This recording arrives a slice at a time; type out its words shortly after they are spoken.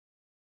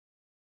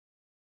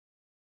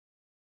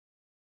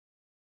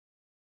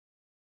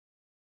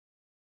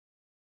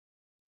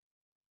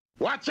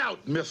Watch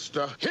out,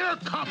 mister. Here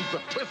comes the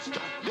twister.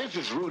 This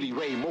is Rudy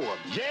Ray Moore.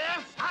 Yes,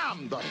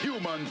 I'm the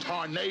human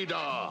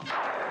tornado.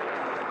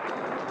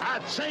 I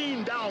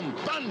chain down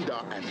thunder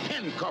and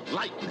handcuff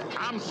lightning.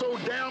 I'm so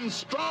damn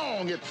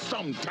strong, it's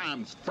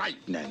sometimes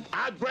frightening.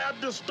 I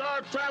grabbed the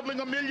star traveling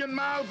 1,000,000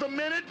 miles a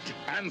minute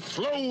and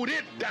slowed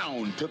it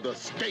down to the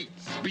state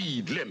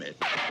speed limit.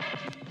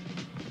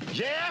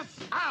 Yes,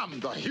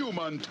 I'm the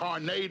human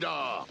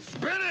tornado.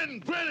 Spinning,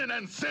 grinning,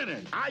 and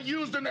sinning. I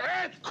used an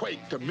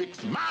earthquake to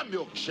mix my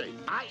milkshake.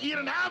 I eat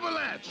an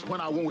avalanche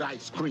when I want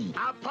ice cream.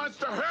 I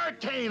punched a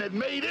hurricane and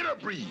made it a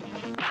breeze.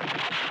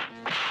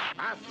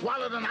 I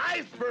swallowed an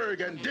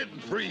iceberg and didn't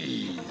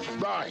freeze.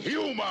 The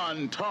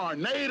human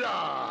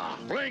tornado.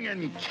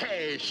 Flinging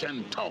cash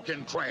and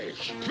talking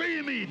trash.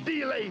 See me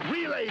delayed,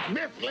 relayed,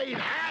 mislaid,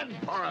 and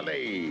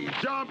parlayed.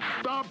 Jumped,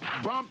 thumped,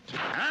 bumped,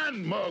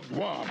 and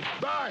mugwumped.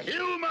 The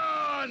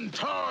human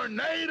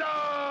tornado.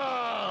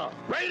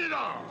 Rated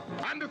R.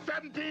 Under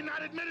 17,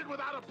 not admitted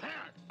without a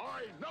parent.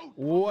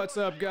 What's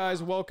up,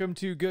 guys? Welcome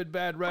to Good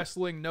Bad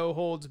Wrestling No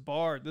Holds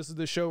Barred. This is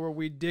the show where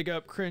we dig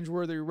up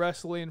cringeworthy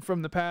wrestling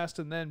from the past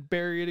and then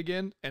bury it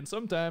again, and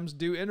sometimes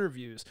do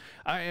interviews.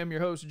 I am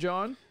your host,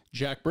 John.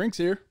 Jack Brinks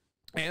here.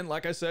 And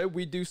like I said,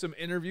 we do some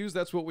interviews.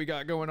 That's what we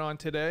got going on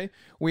today.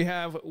 We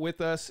have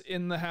with us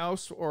in the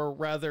house, or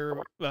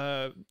rather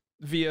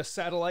via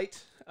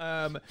satellite,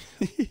 a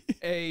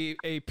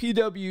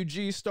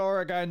PWG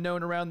star, a guy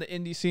known around the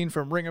indie scene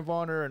from Ring of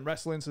Honor and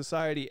Wrestling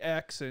Society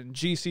X and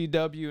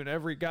GCW and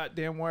every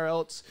goddamn where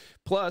else,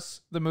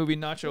 plus the movie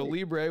Nacho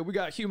Libre. We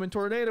got Human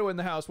Tornado in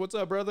the house. What's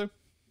up, brother?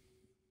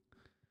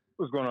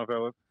 What's going on,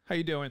 fellas? How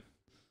you doing?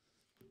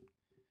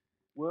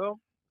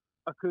 Well,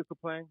 I could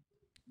complain,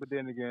 but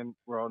then again,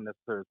 we're all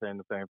necessarily saying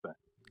the same thing.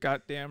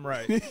 Goddamn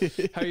right.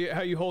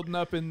 How you holding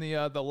up in the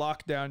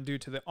lockdown due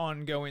to the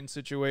ongoing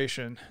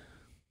situation?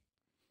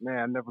 Man,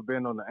 I've never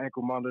been on the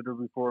ankle monitor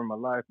before in my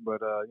life,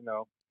 but you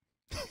know,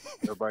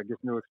 everybody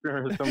gets new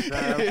experience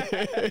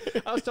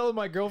sometimes. I was telling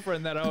my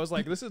girlfriend that I was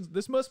like,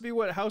 this must be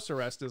what house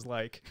arrest is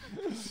like.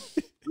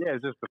 Yeah,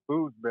 it's just the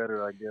food's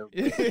better, I guess.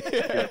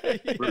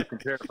 Really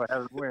compared to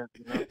how it went,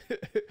 you know.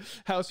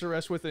 House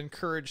arrest with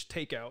encouraged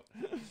takeout.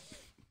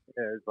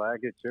 Yeah, it's like I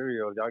get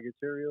Cheerios. Y'all get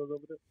Cheerios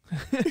over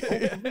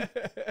there?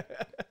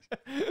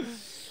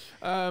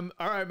 All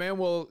right, man.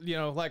 Well, you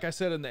know, like I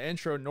said in the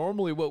intro,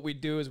 normally what we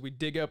do is we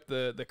dig up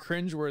the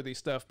cringeworthy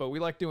stuff, but we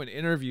like doing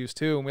interviews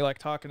too, and we like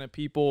talking to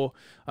people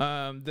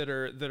that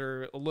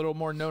are a little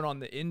more known on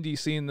the indie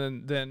scene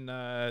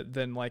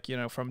than like, you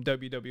know, from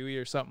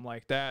WWE or something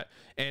like that.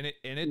 And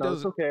it does.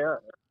 It's okay.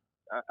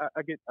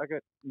 I get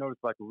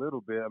noticed like a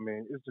little bit. I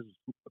mean, it's just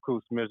a cool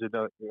smidge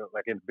of, you know,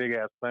 like in Big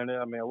Ass Planet.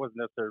 I mean, I wasn't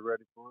necessarily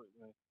ready for it.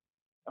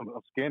 I'm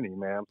skinny,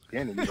 man. I'm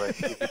skinny. Like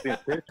if you see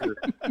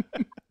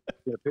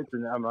a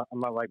picture,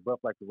 I'm not like buff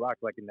like the Rock,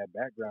 like in that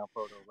background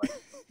photo. Like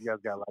you guys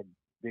got like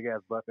big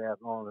ass buff ass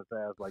arms and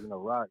ass, like, you know,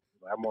 Rock.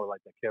 I'm more like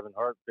that Kevin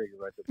Hart figure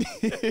right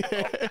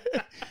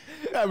there.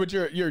 Yeah, but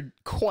you're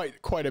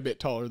quite a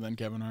bit taller than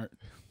Kevin Hart.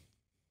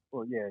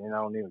 Well, yeah, you know,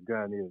 I don't need a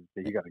gun either.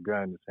 You got a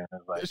gun in his hand.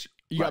 It's like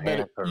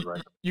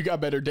you got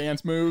better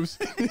dance moves.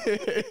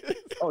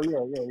 Oh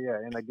yeah,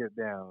 and I get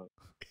down.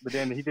 But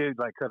then he did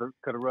like cut a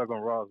rug on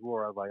Raw's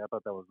War. I was like, I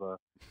thought that was a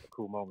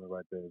cool moment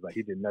right there. It's like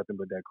he did nothing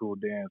but that cool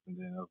dance, and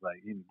then I was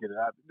like, he didn't get it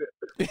out of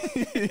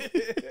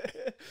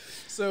there.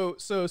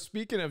 So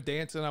speaking of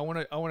dancing, I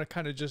want to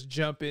kind of just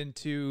jump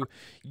into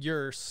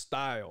your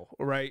style,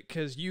 right?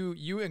 Because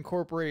you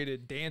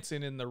incorporated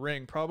dancing in the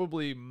ring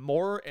probably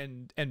more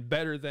and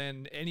better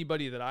than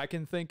anybody that I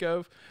can think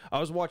of.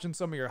 I was watching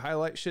some of your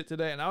highlight shit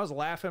today, and I was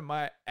laughing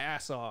my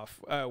ass off.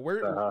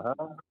 Where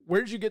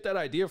did you get that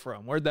idea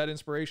from? Where'd that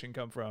inspiration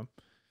come from?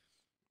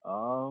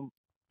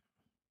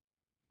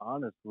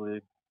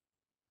 Honestly,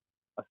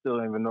 I still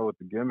don't even know what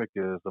the gimmick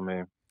is. I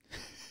mean,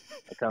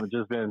 I kind of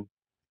just been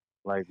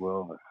like,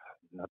 well,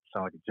 not to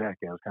sound like a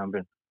jackass, kind of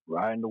been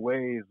riding the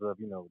waves of,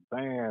 you know,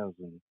 bands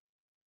and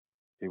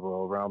people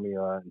around me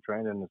and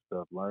training and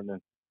stuff,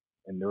 learning.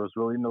 And there was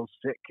really no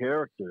set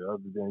character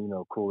other than, you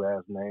know, cool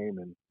ass name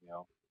and, you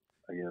know,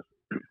 I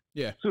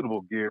guess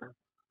suitable gear.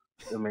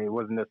 I mean, it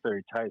wasn't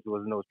necessarily tights. It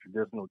wasn't those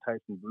traditional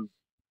tights and boots.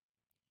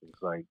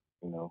 It's like,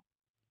 you know,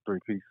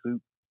 3-piece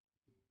suit.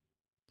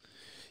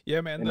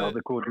 Yeah, man. And all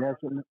the cool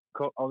dancing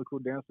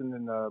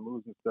and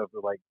moves and stuff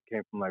that like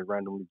came from like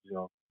randomly, you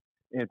know,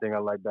 anything I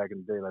liked back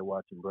in the day, like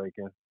watching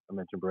breaking. I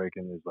mentioned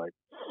breaking is like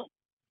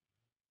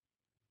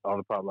all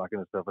the pop locking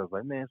and stuff. I was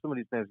like, man, some of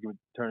these things can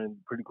turn into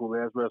pretty cool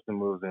ass wrestling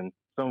moves, and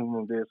some of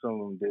them did, some of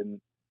them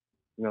didn't.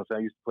 You know, so I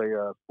used to play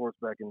sports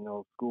back in, you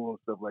know, school and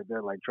stuff like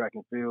that, like track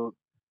and field.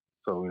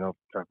 So, you know,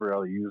 try to figure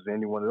out to use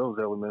any one of those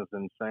elements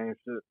and same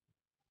shit.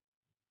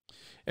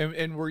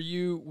 And were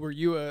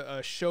you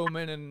a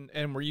showman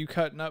and were you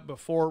cutting up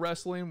before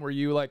wrestling? Were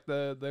you like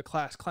the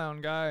class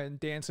clown guy and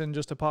dancing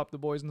just to pop the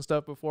boys and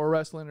stuff before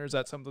wrestling, or is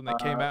that something that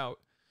came out?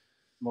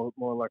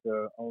 More like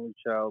a only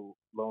child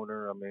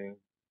loner. I mean,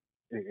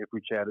 if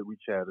we chatted, we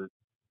chatted.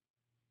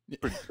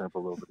 Pretty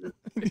simple over there.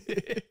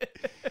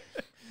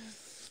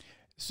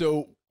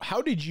 So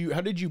how did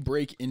you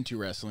break into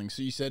wrestling?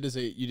 So you said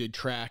you did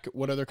track.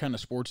 What other kind of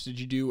sports did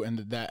you do, and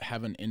did that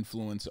have an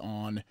influence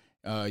on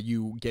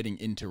you getting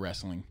into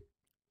wrestling?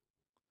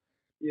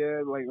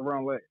 Yeah, like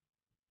around like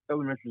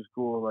elementary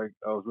school, like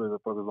I was really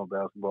focused on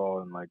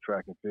basketball and like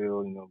track and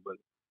field, but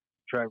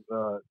track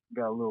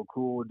got a little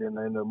cool. Then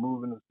I ended up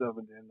moving and stuff,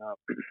 and then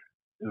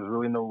there was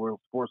really no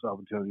real sports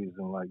opportunities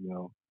in like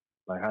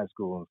high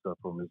school and stuff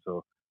for me.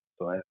 So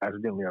I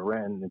accidentally I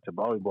ran into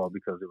volleyball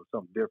because it was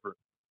something different,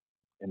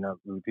 and not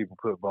really people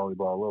put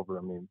volleyball over.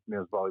 I mean,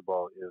 men's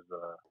volleyball is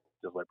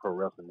just like pro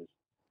wrestling is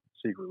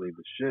secretly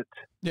the shit.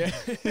 Yeah.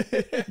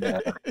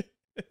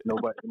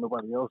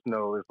 Nobody else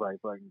knows. It's like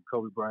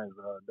Kobe Bryant's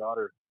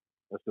daughter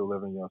that's still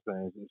living,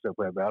 instead of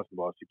playing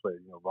basketball, she played,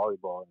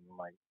 volleyball, and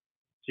like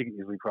she could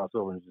easily cross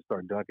over and just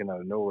start dunking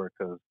out of nowhere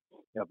because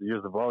after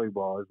years of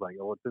volleyball, it's like,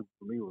 what it took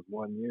for me was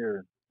 1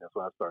 year. That's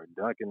why I started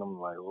dunking. I'm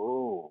like,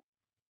 oh,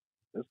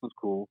 this was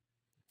cool.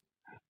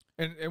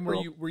 And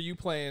were you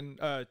playing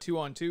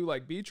 2-on-2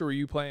 like beach, or were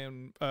you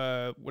playing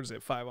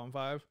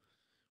 5-on-5?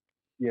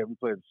 Yeah, we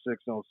played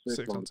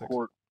 6-on-6 on the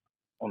court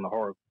on the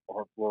hard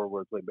floor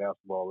where we played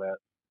basketball at.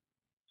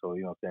 So, I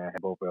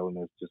had both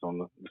elements just on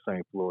the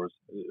same floors.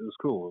 It was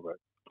cool. Right?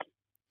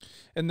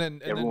 And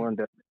everyone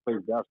that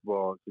plays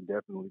basketball should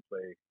definitely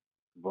play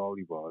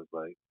volleyball. It's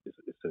like, it's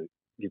a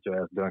get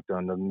your ass dunked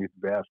on underneath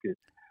the basket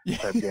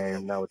type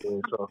game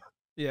nowadays. So,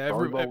 yeah,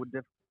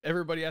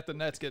 everybody at the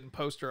net's getting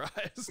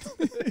posterized.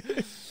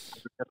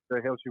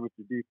 That helps you with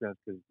your defense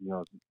because,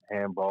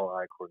 handball,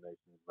 eye coordination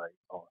is like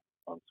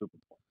on super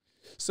point.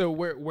 So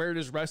where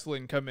does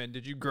wrestling come in?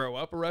 Did you grow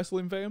up a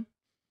wrestling fan?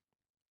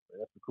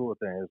 That's the cool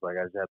thing. It's like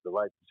I just have to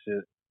like the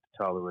shit,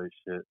 tolerate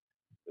shit.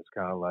 It's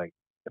kind of like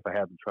if I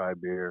had to try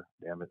beer,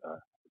 damn it, I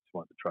just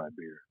want to try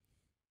beer.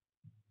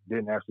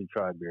 Didn't actually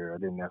try beer. I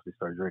didn't actually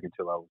start drinking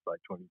until I was like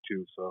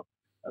 22. So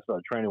I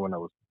started training when I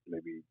was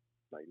maybe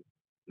like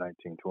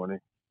 19, 20.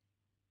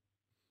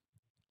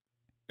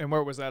 And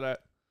where was that at?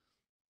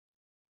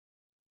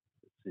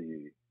 Let's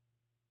see.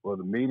 Well,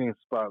 the meeting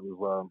spot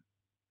was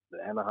the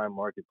Anaheim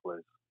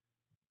Marketplace.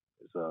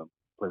 It's a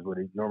place where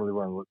they normally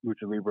run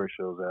Lucha Libre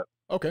shows at.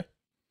 Okay.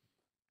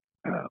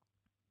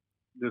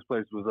 This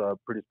place was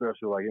pretty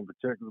special, like in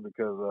particular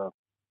because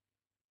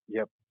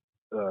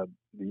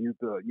the youth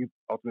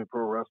Ultimate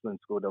Pro Wrestling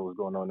School that was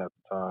going on at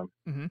the time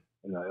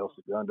in El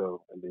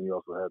Segundo, and then you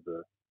also had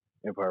the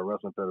Empire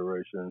Wrestling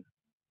Federation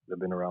that's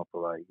been around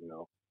for like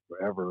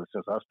forever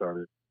since I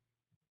started.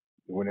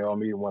 When they all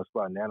meet in one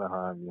spot in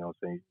Anaheim,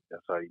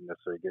 that's how you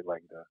necessarily get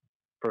like the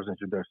first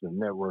introduction to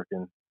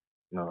networking,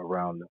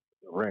 around the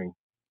ring.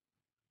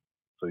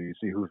 So you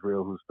see who's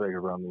real, who's fake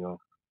around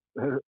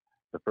the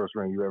first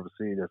ring you ever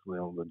see. That's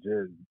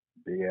legit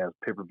big ass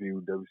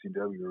pay-per-view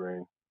WCW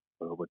ring.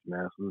 A whole bunch of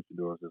masked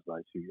luchadors. It's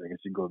like I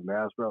guess you go the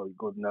masked route, you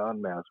go the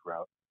non-masked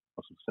route.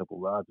 On some simple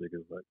logic,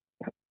 it's like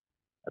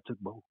I took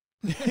both.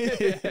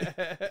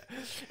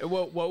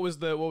 What was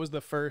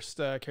the first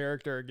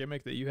character or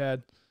gimmick that you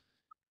had?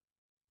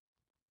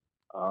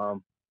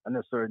 I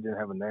necessarily didn't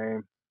have a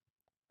name.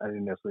 I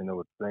didn't necessarily know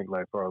what to think,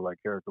 like far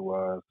like character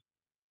wise.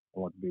 I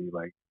want to be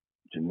like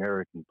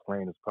generic and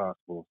plain as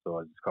possible, so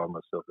I just called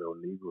myself El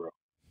Negro.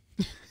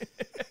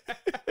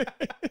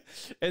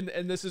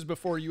 and this is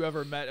before you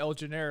ever met El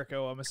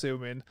Generico, I'm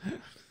assuming.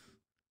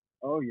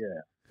 Oh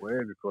yeah,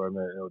 way before I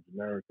met El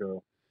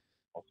Generico.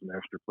 On some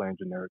extra plain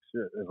generic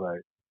shit. It's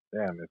like,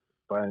 damn, if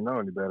I didn't know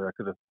any better, I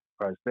could have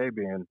probably stayed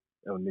being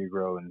El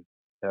Negro and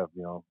have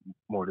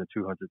more than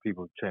 200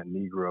 people chant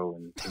Negro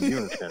in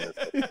unison.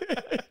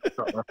 That's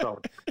all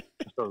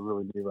I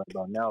really need right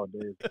about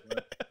nowadays.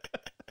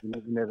 You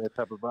know, that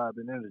type of vibe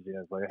and energy.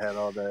 It's like I had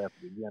all that at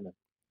the beginning.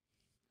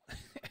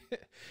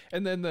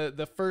 And then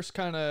the first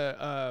kind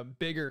of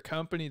bigger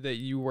company that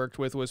you worked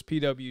with was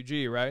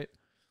PWG, right?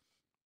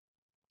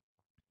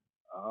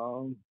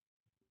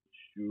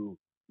 Shoot.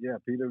 Yeah,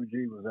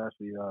 PWG was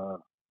actually a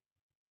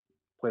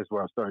place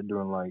where I started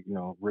doing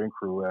ring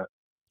crew at.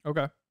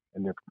 Okay.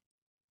 And then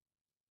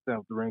set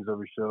up the rings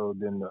every show.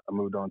 Then I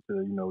moved on to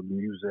the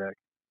music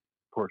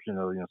portion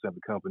of set up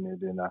the company.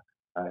 And then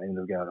I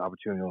ended up got an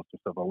opportunity on some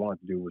stuff I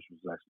wanted to do, which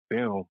was actually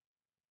film.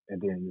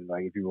 And then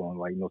if you want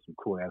some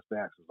cool ass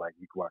facts, it's like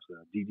you can watch the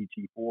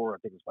DDT4. I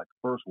think it's like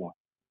the first one,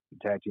 the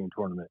tag team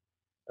tournament.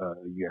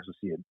 You actually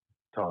see a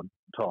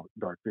tall,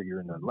 dark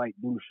figure in a light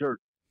blue shirt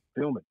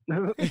filming.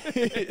 And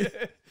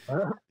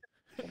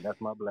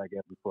that's my black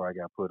ass before I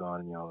got put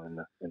on, in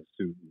the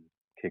suit and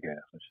kick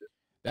ass and shit.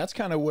 That's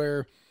kind of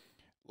where,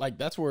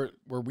 that's where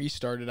we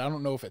started. I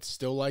don't know if it's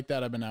still like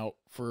that. I've been out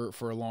for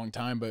a long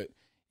time, but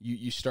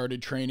you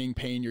started training,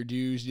 paying your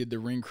dues. You did the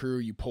ring crew.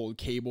 You pulled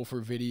cable for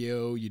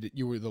video.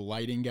 You were the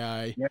lighting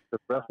guy. Yeah, the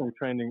wrestling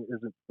training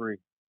isn't free.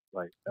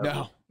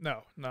 No,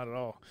 not at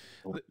all.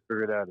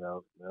 Figure that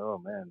out. Oh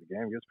man, the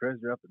game gets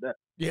crazier after that.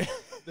 Yeah,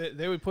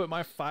 they would put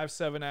my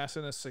 5'7" ass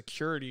in a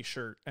security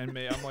shirt, and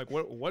I'm like,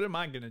 what am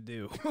I gonna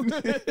do?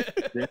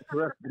 The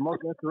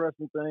most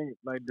interesting thing,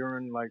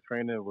 during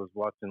training, was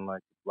watching the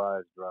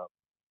flies drop,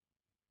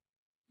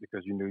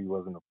 because you knew you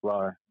wasn't a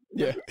fly.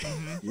 Yeah.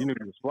 You knew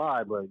you was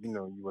fly, but you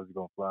know you wasn't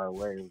gonna fly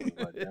away. It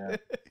was like, man.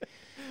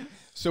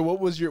 So what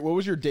was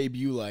your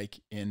debut like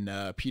in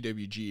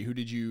PWG?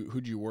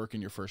 Who'd you work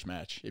in your first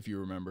match, if you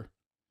remember?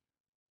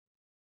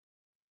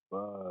 I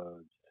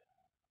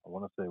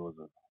want to say it was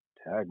a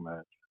tag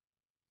match.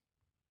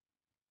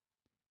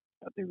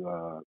 I think it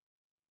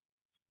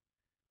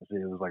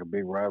was like a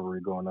big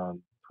rivalry going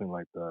on between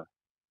like the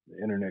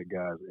internet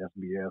guys,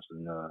 SBS,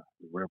 and the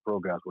Rare Pro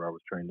guys where I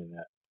was training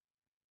at.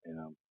 And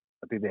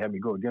I think they had me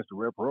go against the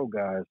Rare Pro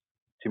guys,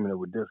 teaming up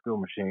with Disco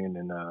Machine,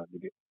 and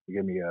they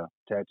gave me a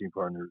tag team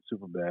partner,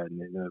 Super Bad, and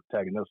they ended up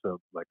tagging us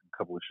up like a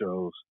couple of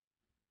shows.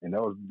 And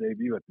that was the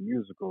debut at the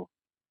musical.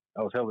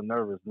 I was hella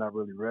nervous, not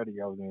really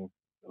ready. I was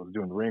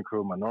doing the ring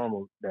crew, my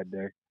normal that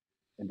day,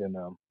 and then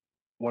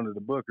one of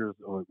the bookers,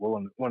 or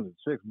one of the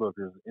 6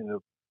 bookers, ended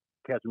up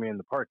catching me in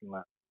the parking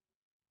lot.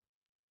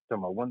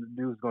 Talking about, one of the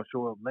dudes gonna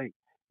show up late.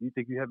 Do you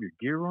think you have your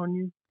gear on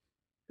you?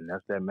 And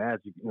that's that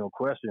magic,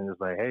 question. It's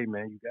like, hey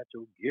man, you got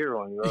your gear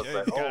on you. I was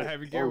like, you gotta have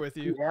your gear with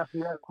you. You asked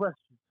me that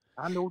question.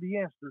 I know the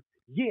answer.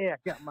 Yeah,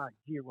 I got my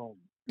gear on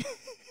me.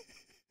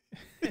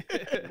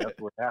 That's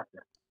what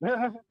happened.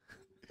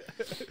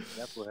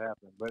 That's what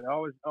happened. But I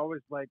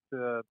always like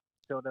to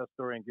tell that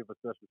story and give a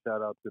special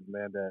shout out to the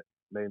man that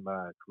made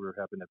my career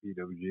happen at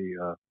PWG,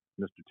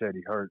 Mr.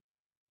 Teddy Hart.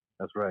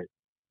 That's right,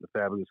 the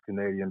fabulous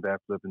Canadian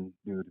backflipping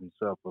dude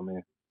himself. I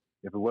mean,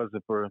 if it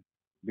wasn't for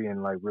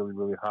being like really,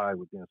 really high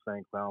with the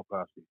Insane Clown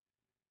Posse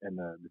and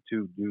the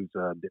 2 dudes,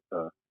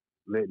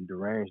 Lit and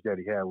Deranged, that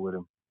he had with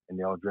him, and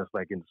they all dressed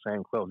like in the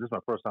same clothes. This is my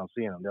first time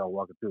seeing them. They all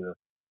walking through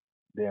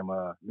the damn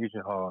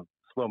Legion Hall in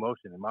slow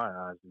motion in my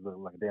eyes. It looked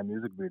like a damn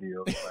music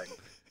video. It's like,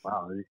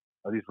 wow,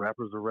 are these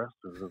rappers or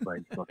wrestlers? It's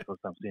like my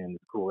first time seeing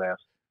this cool ass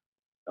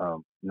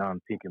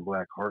non-pink and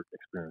black heart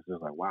experience. It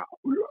was like, wow.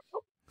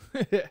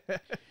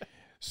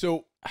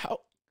 So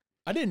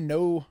I didn't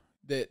know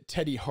that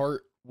Teddy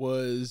Hart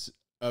was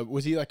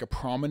he like a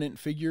prominent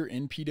figure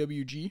in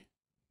PWG?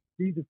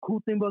 See, the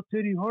cool thing about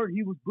Teddy Hart,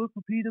 he was booked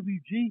for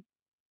PWG.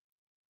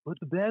 But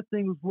the bad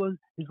thing was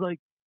like,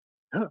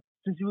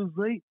 since he was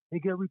late, he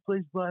got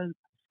replaced by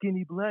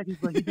Skinny Black.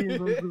 It's like he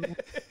didn't really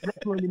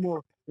wrestle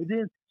anymore. And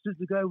then, since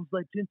the guy was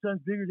like 10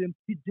 times bigger than him,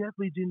 he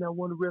definitely did not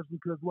want to wrestle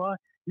because why?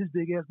 His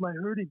big ass might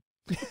hurt him.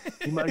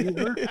 He might get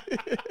hurt.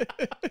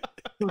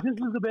 So this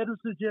is a better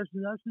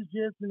suggestion. I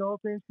suggest in all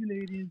things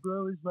Canadian,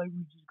 bro, it's like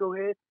we just go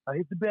ahead. I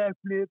hit the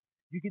backflip.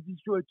 You get to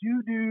destroy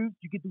 2 dudes.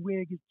 You get to win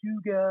against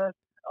 2 guys.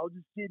 I'll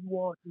just sit and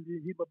watch and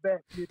then hit my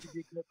backflip and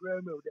then clap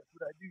promo. That's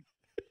what I do.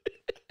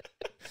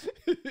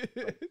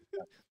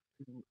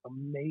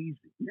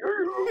 Amazing.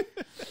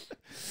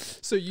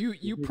 So you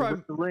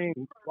the ring.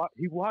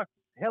 He walked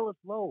hella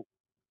slow.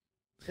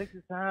 Takes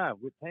his time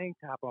with tank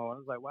top on. I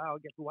was like, wow, I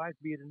get the wife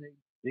beat in the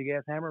big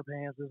ass hammer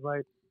pants. It's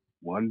like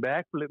one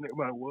backflip. I'm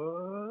like,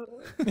 what?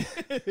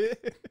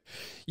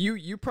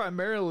 You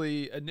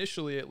primarily,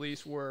 initially at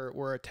least,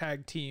 were a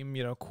tag team,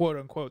 quote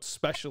unquote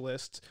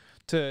specialist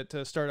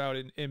to start out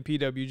in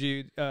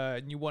PWG.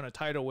 And you won a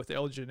title with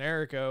El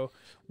Generico.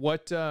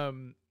 What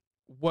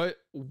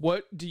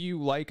do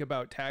you like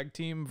about tag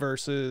team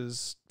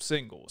versus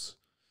singles?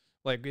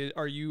 Like, do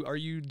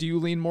you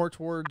lean more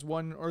towards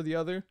one or the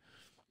other?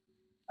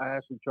 I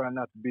actually try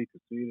not to be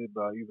conceited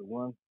by either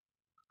one,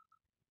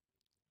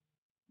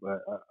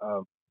 but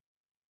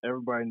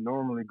everybody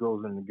normally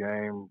goes in the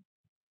game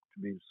to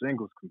be a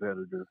singles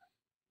competitor.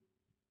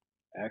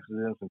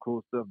 Accidents and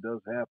cool stuff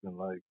does happen.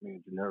 Like me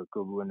and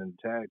Generico winning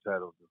the tag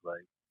titles is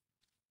like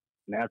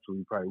naturally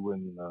you probably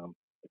wouldn't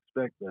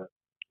expect that.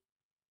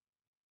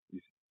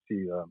 You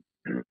see,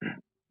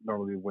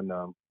 normally when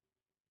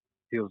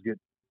heels get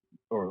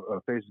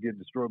or faces get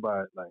destroyed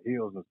by like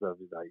heels and stuff,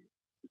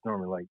 it's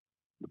normally like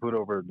to put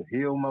over the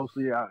heel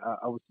mostly.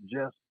 I would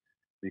suggest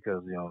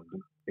because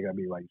they gotta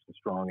be like some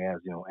strong ass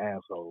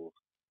assholes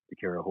to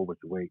carry a whole bunch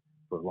of weight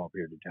for a long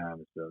period of time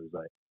and stuff. It's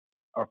like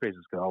our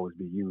faces could always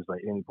be used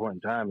like any point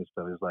in time and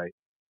stuff. It's like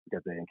you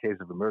got the in case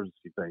of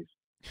emergency face.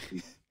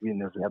 You didn't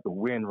necessarily have to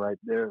win right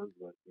there,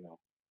 but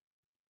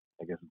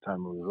I guess the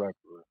time was right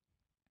for it.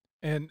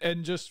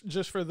 And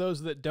just for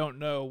those that don't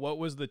know, what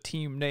was the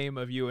team name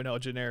of you and El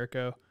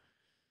Generico?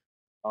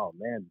 Oh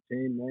man, the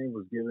team name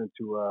was given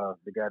to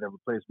the guy that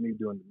replaced me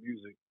doing the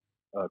music,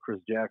 Chris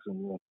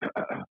Jackson.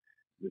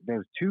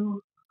 There's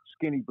 2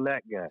 skinny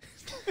black guys.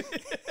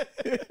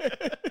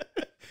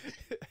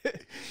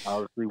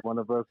 Obviously, one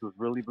of us was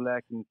really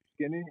black and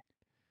skinny.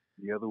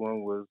 The other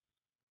one was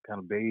kind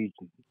of beige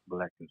and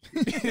black and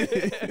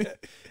skinny.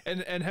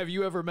 And have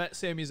you ever met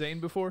Sami Zayn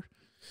before?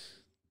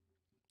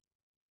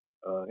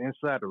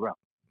 Inside the route.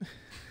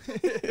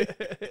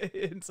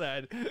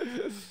 Inside.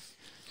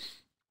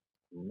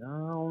 No,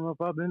 I don't know if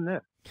I've been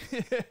there.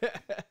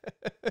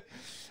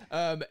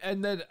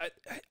 And then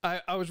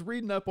I was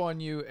reading up on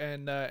you,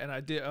 and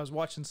I was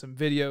watching some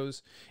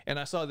videos, and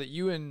I saw that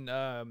you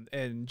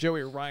and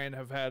Joey Ryan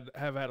have had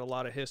a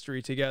lot of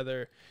history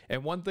together.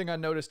 And one thing I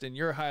noticed in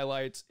your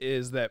highlights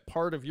is that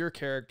part of your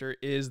character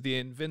is the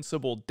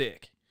invincible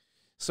dick.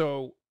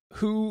 So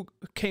who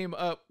came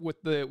up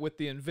with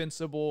the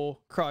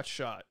invincible crotch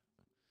shot?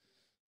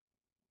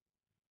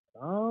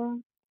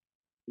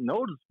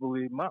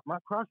 Noticeably, my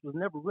crotch was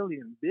never really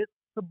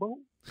invincible.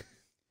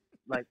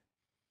 Like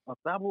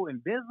unstoppable,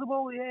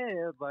 invincible,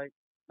 yeah. Like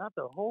not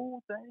the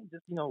whole thing,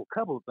 just a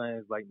couple of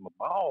things like my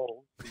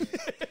balls.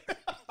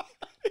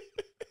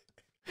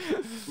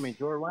 I mean,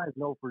 Jordan Ryan's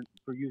known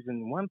for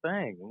using one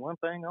thing and one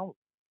thing only.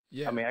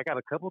 Yeah. I mean, I got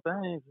a couple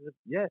things,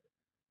 yeah.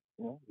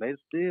 Made of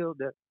steel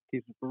that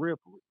keeps it for real.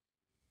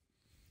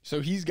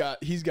 So he's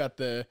got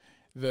the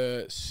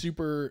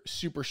super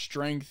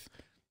strength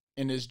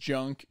in his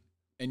junk,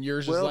 and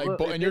yours is like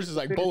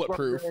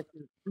bulletproof.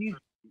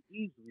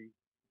 Easily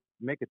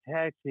make a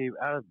tag team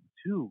out of the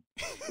two.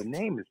 The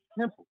name is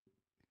simple.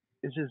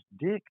 It's just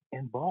dick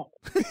and ball.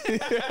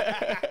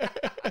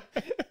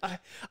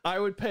 I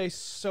would pay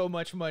so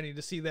much money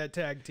to see that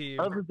tag team.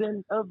 Other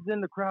than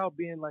the crowd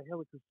being like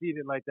hella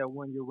conceited, like that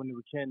one year when they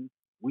were chanting,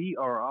 "We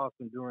are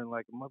awesome" during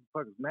like a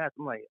motherfucker's match.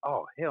 I'm like,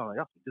 oh hell, no,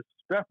 y'all some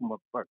disrespectful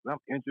motherfuckers. I'm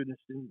injured and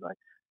shit. Like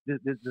this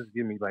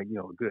give me like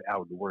a good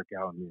hour to work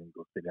out and then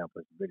go sit down and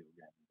play some video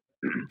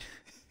games.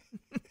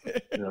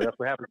 That's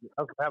what happens.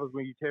 That's what happens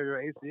when you tear your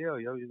ACL.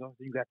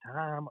 You got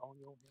time on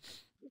your.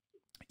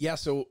 Yeah,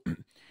 so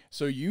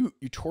you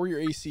tore your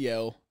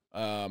ACL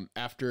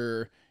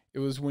after it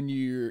was when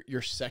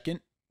your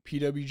second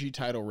PWG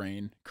title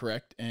reign,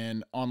 correct?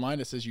 And online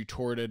it says you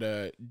tore it at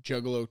a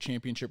Juggalo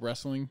Championship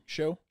Wrestling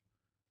show.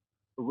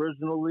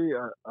 Originally,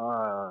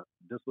 I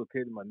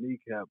dislocated my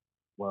kneecap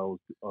while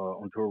I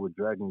was on tour with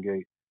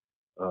DragonGate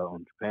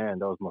on Japan.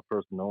 That was my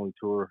first and only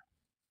tour.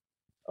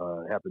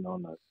 It happened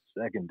on the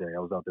second day. I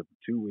was out there for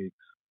 2 weeks.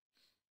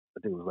 I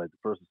think it was like the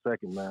first and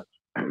second match.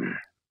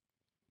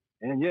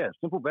 And yeah,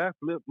 simple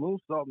backflip,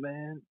 moonsault,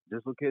 man.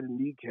 Dislocated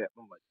kneecap.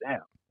 I'm like,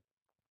 damn.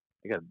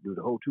 I got to do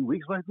the whole 2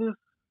 weeks like this?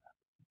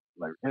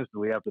 Like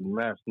instantly after the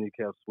match,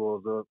 kneecap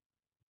swells up.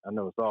 I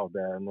know it's all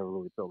bad. I never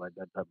really felt like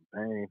that type of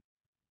pain.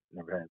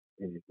 Never had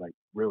any like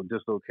real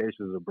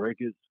dislocations or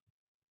breakage.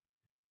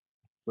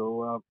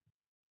 So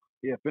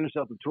yeah, finished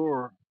out the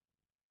tour.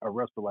 I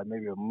rest for like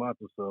maybe a month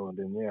or so, and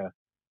then yeah,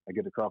 I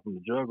get a call from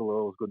the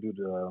Juggalos, go do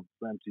the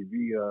Slam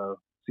TV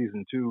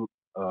season 2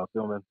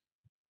 filming,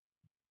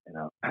 and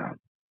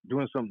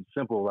doing something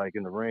simple like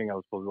in the ring. I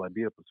was supposed to like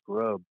beat up a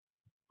scrub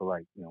for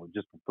like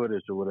just for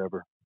footage or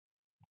whatever,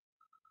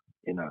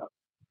 and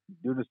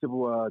do the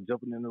simple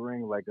jumping in the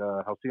ring like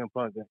how CM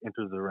Punk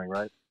enters the ring,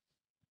 right?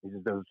 He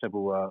just does a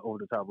simple over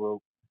the top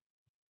rope.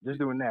 Just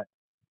doing that,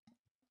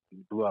 he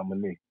blew out my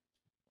knee.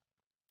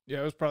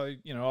 Yeah, it was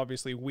probably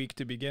obviously weak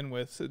to begin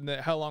with.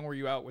 How long were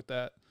you out with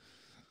that?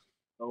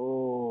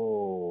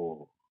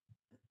 Oh,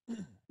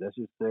 let's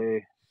just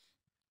say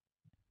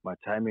my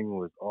timing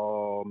was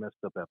all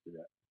messed up after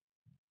that.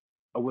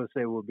 I would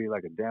say it would be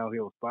like a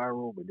downhill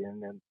spiral, but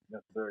then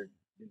necessarily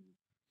didn't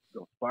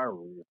go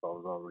spiral if I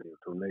was already a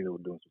tornado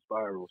doing some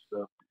spiral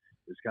stuff.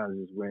 It kind of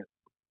just went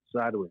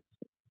sideways.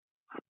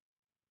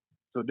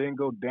 So it didn't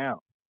go down.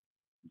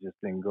 It just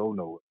didn't go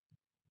nowhere.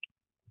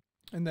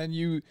 And then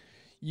you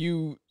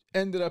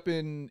ended up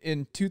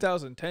in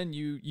 2010,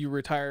 you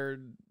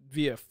retired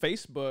via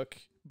Facebook,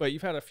 but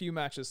you've had a few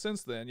matches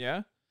since then,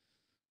 yeah?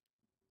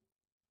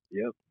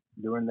 Yep.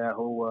 During that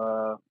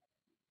whole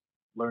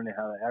learning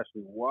how to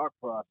actually walk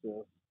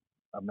process,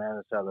 I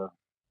managed how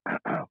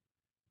to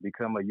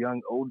become a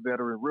young old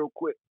veteran real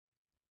quick.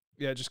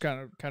 Yeah, just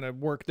kind of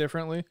work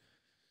differently.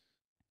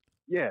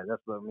 Yeah,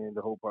 that's what I mean.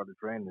 The whole part of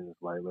training is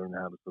like learning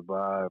how to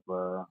survive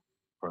for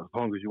as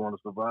long as you want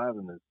to survive,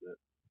 and that's it.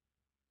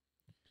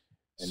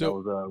 And so, that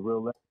was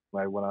real lesson.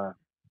 Like when I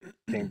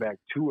came back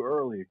too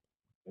early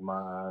in my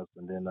eyes,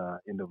 and then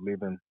ended up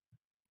leaving,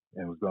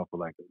 and was gone for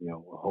like a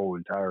whole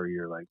entire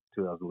year. Like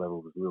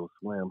 2011 was real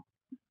slim.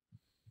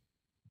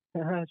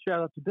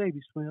 Shout out to Baby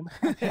Slim.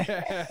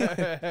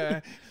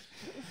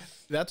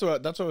 That's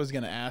what I was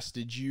gonna ask.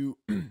 Did you?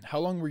 How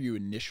long were you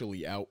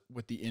initially out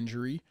with the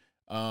injury?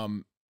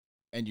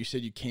 And you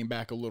said you came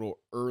back a little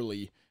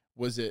early.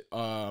 Was it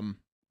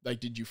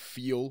like, did you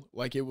feel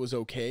like it was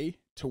okay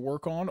to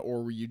work on,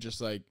 or were you just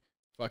like,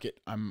 fuck it,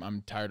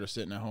 I'm tired of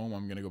sitting at home,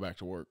 I'm gonna go back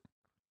to work?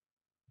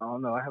 I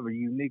don't know. I have a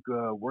unique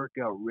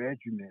workout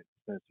regimen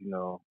that's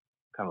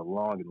kind of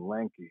long and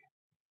lanky.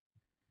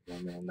 I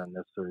mean, not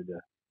necessarily the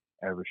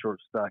average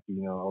short,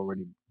 stocky,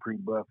 already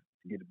pre-buffed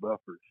to get a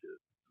buffer shit.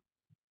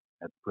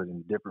 I have to put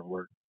in different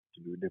work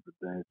to do different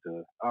things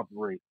to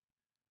operate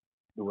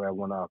the way I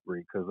want to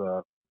operate, because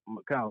I'm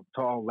a kind of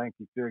tall,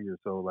 lanky figure.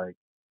 So like,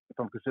 if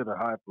I'm considered a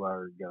high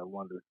flyer, you gotta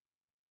wonder,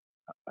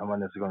 am I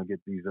necessarily gonna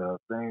get these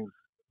things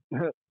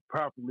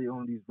properly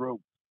on these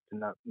ropes to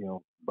not,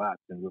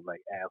 box and look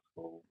like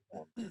assholes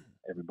on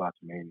every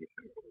botchamania.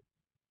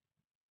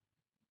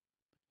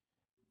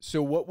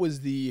 So what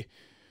was the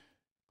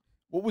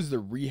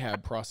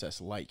rehab process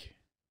like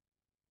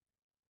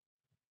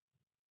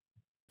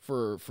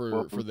for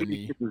the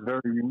knee? It was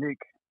very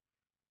unique,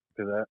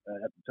 because at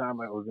the time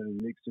I was in a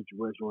unique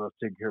situation where I was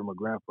taking care of my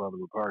grandfather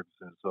with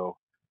Parkinson's. So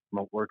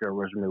my workout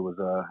regimen was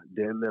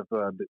deadlift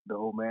the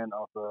old man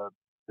off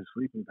his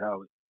sleeping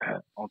pallet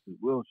onto his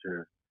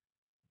wheelchair,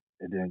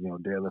 and then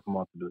deadlift him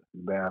onto the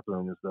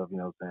bathroom and stuff.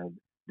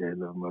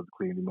 deadlift him up,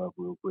 clean him up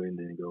real quick, and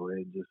then go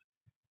ahead and just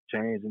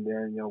change, and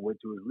then wait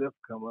till his lift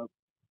come up.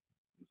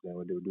 Then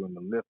when they were doing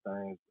the lift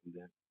things, and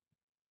then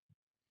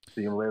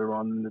see him later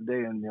on in the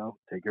day, and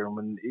take care of him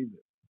in the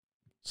evening.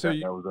 So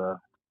that was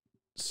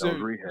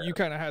rehab. You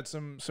kind of had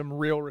some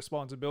real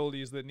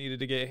responsibilities that needed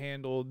to get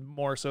handled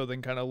more so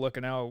than kind of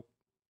looking out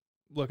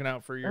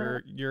for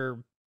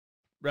your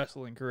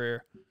wrestling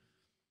career.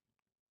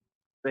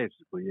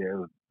 Basically, yeah, it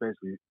was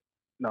basically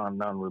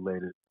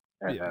non-related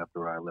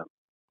after I left.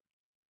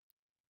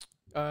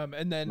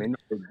 And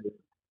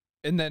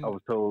then I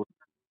was told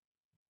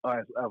by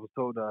a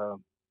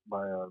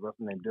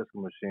wrestler named Disco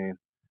Machine,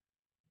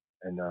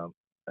 and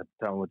at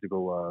the time I went to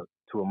go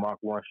to a Mach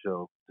 1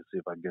 show to see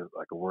if I could get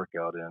like a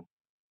workout in,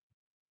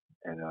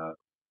 and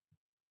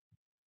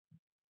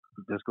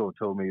Disco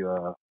told me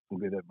some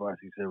good advice.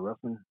 He said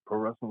pro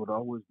wrestling would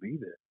always be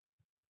there.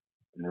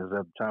 And it was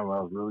at the time where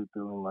I was really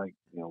feeling like,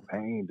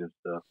 pain and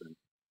stuff. And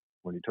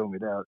when he told me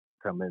that, it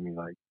kind of made me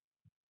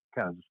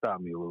kind of just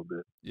stopped me a little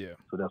bit. Yeah.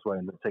 So that's why I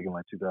ended up taking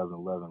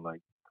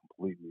 2011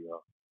 completely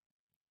off.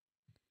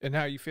 And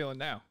how are you feeling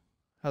now?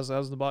 How's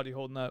the body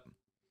holding up?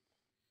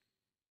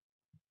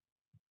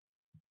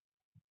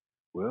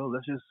 Well,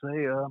 let's just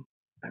say I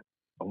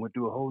went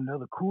through a whole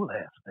nother cool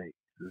ass state.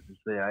 Let's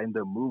just say I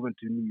ended up moving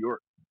to New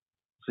York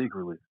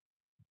secretly,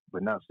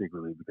 but not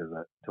secretly because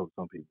I told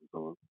some people.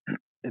 So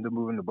ended up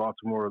moving to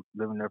Baltimore,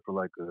 living there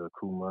for a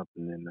cool month,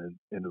 and then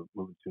ended up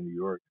moving to New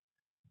York.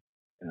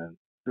 And then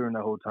during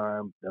that whole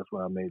time, that's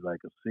when I made a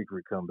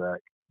secret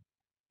comeback.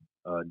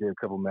 Did a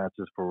couple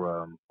matches for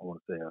I want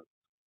to say a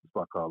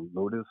spot called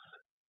Lotus.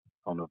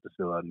 I don't know if they're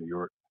still out in New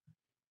York.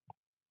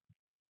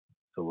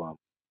 So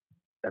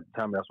at the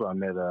time, that's where I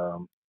met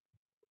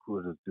who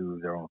is this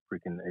dude? They're on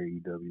freaking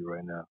AEW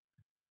right now.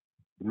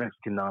 The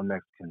Mexican,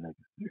 non-Mexican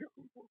nigga.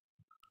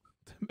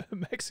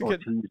 Mexican.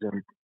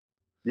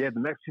 Yeah, the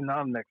Mexican,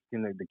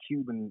 non-Mexican, the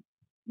Cuban,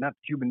 not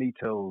the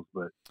Cubanitos,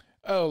 but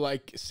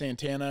like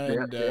Santana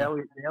and the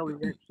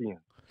LAXian.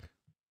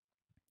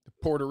 The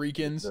Puerto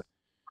Ricans.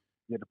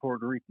 The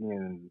Puerto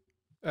Rican.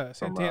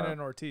 Santana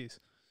and Ortiz.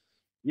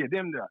 Yeah,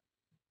 them guys.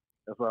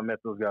 That's why I met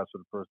those guys for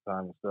the first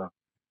time and stuff.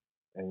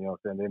 And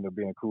they ended up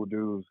being cool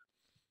dudes.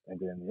 And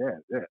then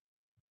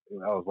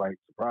I was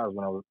surprised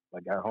when I was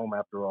got home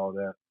after all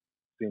that,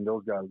 seeing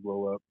those guys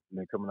blow up and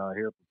then coming out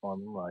here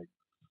performing. I'm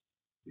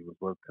it was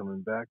worth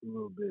coming back a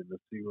little bit.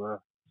 Let's see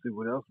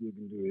what else we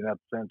can do. And at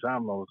the same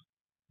time, I was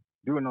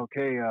doing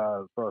okay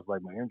as far as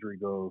my injury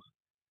goes.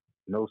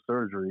 No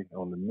surgery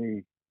on the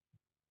knee.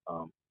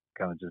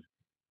 Kind of just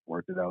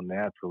worked it out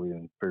naturally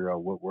and figured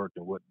out what worked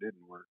and what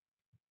didn't work.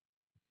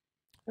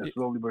 And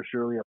slowly but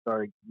surely, I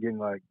started getting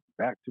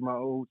back to my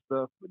old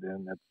stuff. But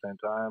then at the same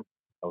time,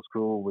 I was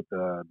cool with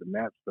the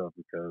mat stuff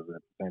because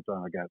at the same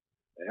time, I got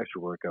the extra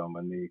workout on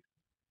my knee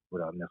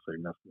without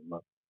necessarily messing them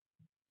up.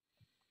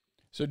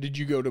 So did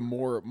you go to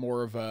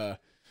more of a,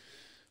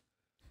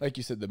 like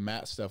you said, the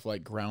mat stuff,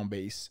 like ground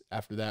base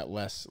after that,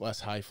 less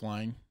high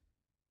flying?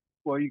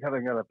 Well, you kind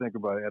of got to think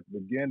about it. At the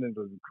beginning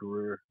of the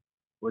career,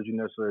 what you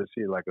necessarily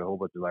see a whole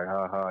bunch of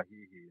ha ha he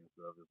and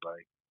stuff.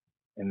 It's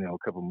and a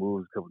couple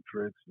moves, a couple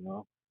tricks,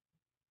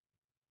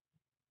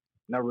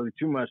 Not really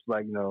too much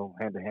hand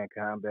to hand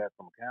combat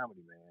from a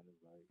comedy man.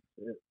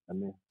 It's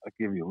I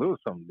give you a little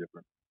something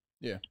different.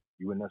 Yeah.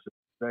 You wouldn't necessarily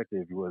expect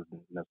it if you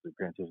wasn't necessarily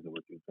paying attention to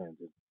what you were paying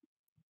attention.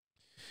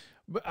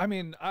 But I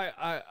mean,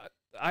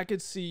 I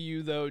could see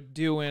you though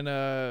doing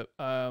a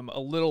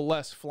little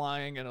less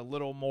flying and a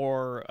little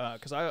more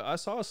because I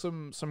saw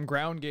some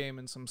ground game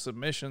and some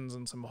submissions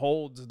and some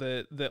holds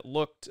that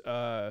looked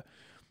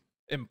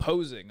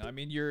imposing. I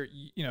mean,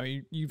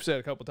 you've said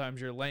a couple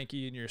times you're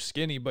lanky and you're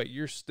skinny, but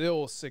you're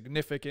still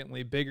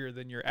significantly bigger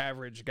than your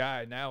average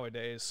guy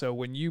nowadays. So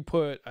when you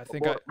put,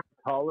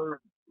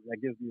 taller, that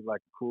gives me a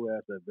cool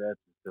ass advantage.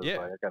 Yeah,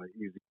 I got an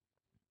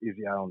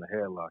easy out on the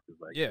headlock. It's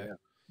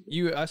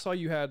I saw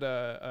you had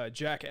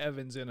Jack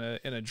Evans in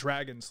a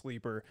dragon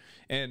sleeper,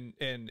 and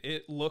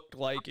it looked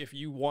like if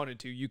you wanted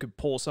to, you could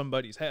pull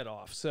somebody's head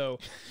off. So,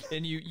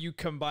 and you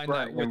combine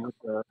that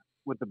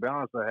with the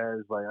balance I had,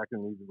 is I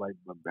can either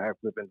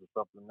backflip into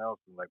something else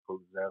and pull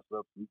his ass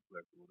up, suplex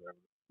or whatever.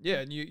 Yeah,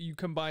 and you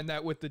combine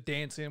that with the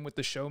dancing, with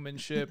the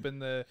showmanship, and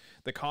the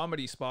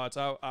comedy spots.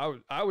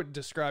 I would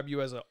describe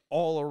you as an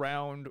all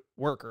around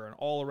worker, an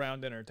all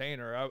around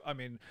entertainer. I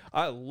mean,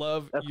 I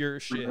love your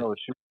shit.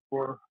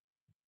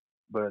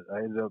 But I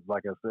ended up,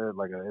 like I said,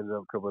 I ended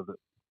up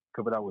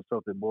coming out with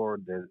something more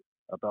that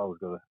I thought I was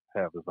gonna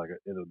have. It's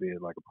it'll be a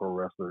pro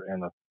wrestler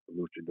and a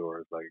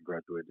luchador. It's I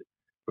graduated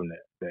from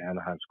the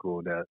Anaheim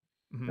school that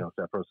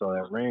I first saw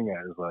that ring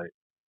at. It's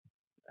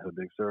had a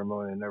big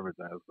ceremony and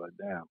everything. I was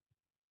damn,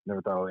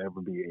 never thought I would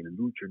ever be a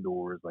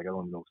luchador. It's I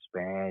don't know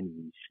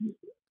Spanish.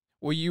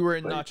 Well, you were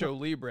in Nacho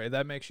Libre.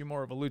 That makes you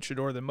more of a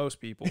luchador than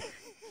most people.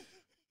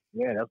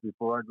 Yeah, that's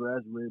before I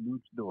graduated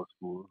luchador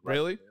school.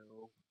 Really?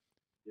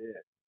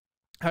 Yeah.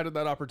 How did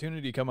that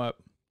opportunity come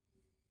up?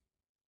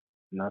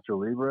 Nacho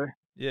Libre?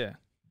 Yeah.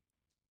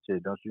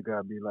 Shit, don't you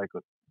gotta be an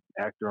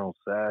actor on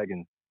SAG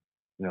and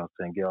you know what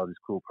I'm saying, get all these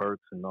cool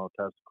perks and all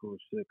types of cool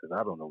shit, because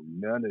I don't know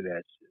none of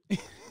that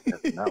shit.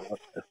 That's not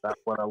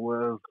what I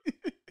was.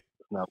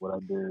 That's not what I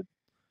did.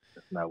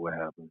 That's not what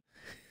happened.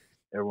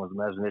 Everyone's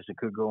imagination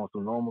could go on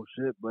some normal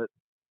shit, but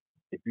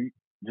if you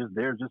just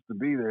there just to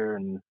be there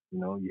and, you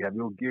know, you have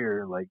your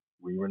gear, like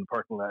when you're in the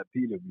parking lot at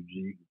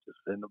PWG, just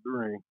setting up the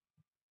ring,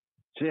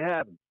 shit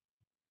happens.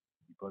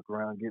 You fuck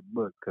around and get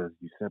booked because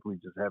you simply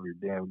just have your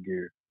damn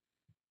gear.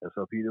 That's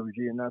how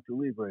PWG and Nacho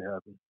Libre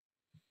happened.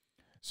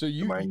 So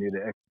somebody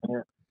needed an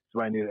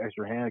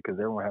extra hand because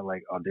everyone had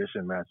like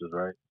audition matches,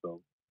 right?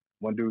 So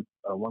one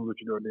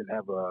luchador didn't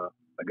have a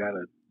guy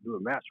to do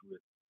a match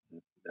with.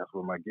 That's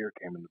where my gear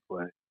came into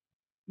play.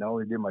 Not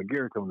only did my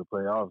gear come into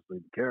play, obviously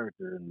the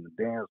character and the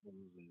dance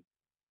moves and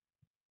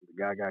the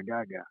guy.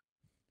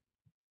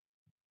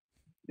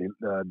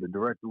 The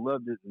director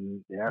loved it,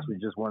 and they actually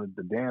just wanted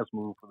the dance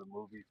move for the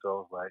movie, so I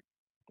was like,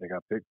 they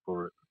got picked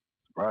for it,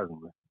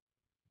 surprisingly.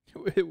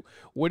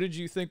 What did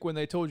you think when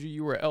they told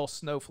you were El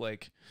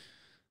Snowflake?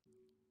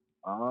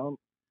 I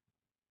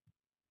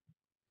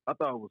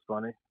thought it was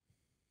funny.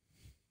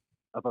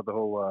 I thought the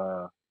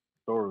whole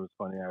story was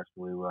funny,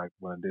 actually, like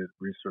when I did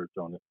research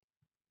on it.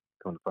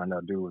 Come to find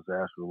out, dude was the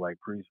actual like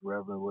priest,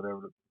 reverend,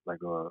 whatever,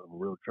 like a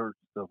real church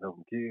and stuff,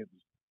 helping kids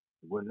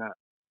and whatnot.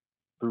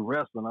 Through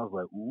wrestling, I was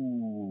like,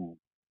 ooh,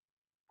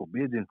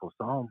 forbidden for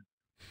some,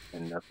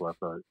 and that's why I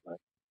started like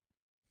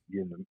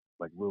getting the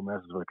like real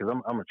messages, because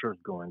I'm a church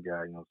going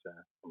guy, you know what I'm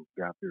saying? I'm a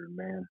God-fearing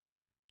man.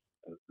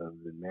 Other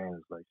than man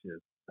is like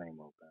shit, same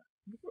old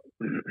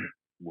thing.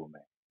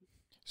 Woman.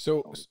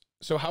 So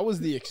how was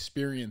the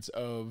experience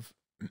of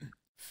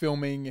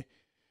filming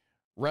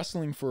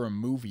wrestling for a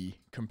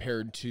movie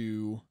compared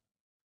to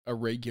a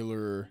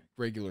regular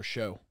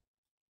show?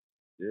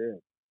 Yeah.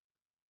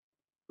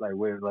 Like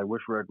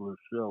which regular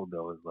show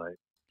though is like,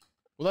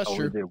 well, that's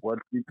true.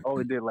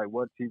 Only did like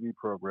one TV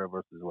program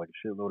versus like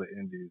a shitload of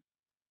indies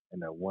in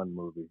that one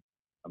movie.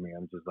 I mean,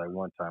 I'm just like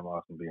one time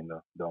awesome being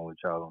the only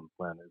child on the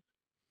planet.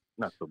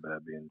 Not so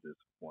bad being just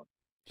one.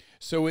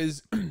 So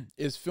is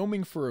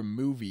filming for a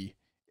movie,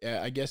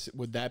 I guess,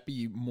 would that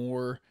be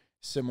more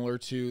similar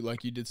to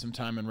like you did some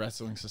time in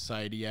Wrestling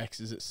Society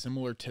X? Is it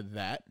similar to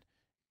that?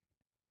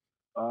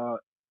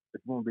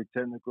 It's going to be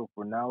technical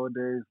for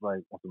nowadays,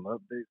 like on some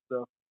update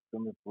stuff.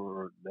 Filming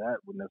for that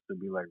would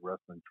necessarily be like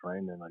wrestling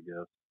training, I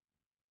guess.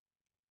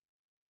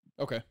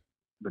 Okay.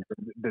 But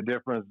the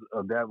difference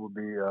of that would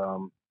be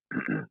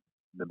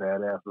the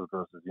badasses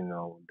versus, you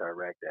know,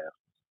 direct asses.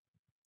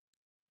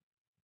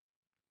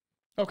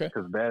 Okay.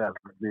 Because badass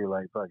would be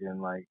like fucking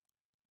like,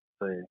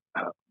 say,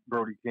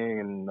 Brody King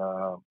and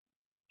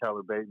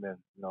Tyler Bateman,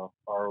 you know,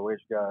 ROH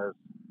guys,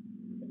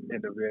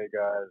 NWA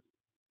guys,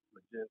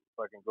 legit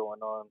fucking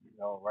going on, you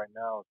know, right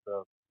now and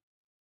stuff.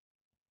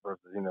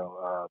 Versus, you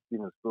know,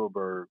 Steven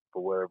Spielberg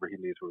for whatever he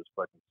needs for his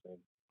fucking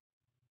scene.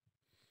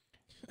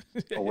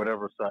 Or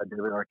whatever side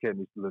David Arquette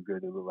needs to look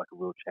good, they look like a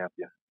real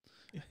champion.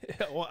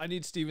 Yeah, well, I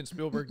need Steven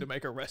Spielberg to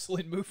make a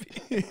wrestling movie.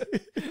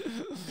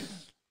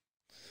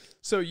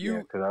 So you...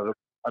 Yeah, because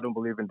I don't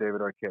believe in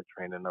David Arquette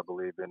training. I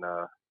believe in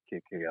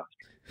Kid Chaos.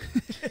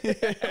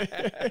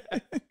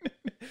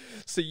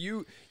 So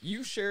you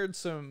shared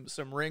some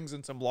rings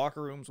and some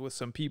locker rooms with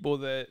some people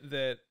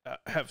that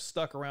have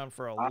stuck around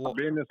for a long time. I've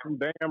been in some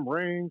damn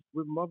rings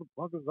with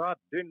motherfuckers I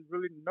didn't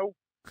really know.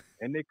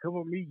 And they come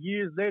with me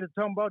years later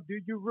talking about, do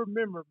you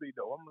remember me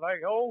though? I'm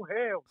like, oh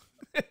hell.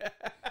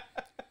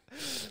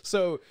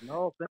 So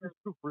no, that's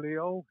truthfully,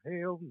 oh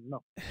hell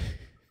no.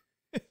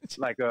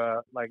 like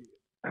I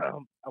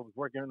was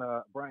working on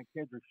a Brian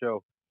Kendrick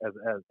show as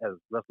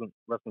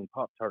wrestling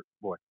Pop-Tart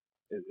boy.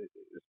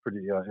 It's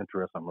pretty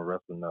interesting. I'm a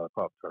wrestling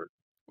Pop-Tart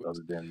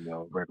other than, you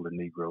know, regular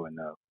Negro and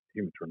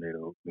Human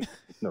Tornado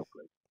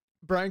Snowflake.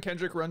 Brian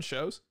Kendrick runs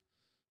shows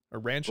or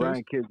ran shows?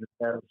 Brian Kendrick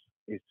has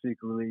a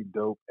secretly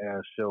dope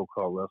ass show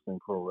called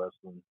Pro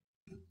Wrestling.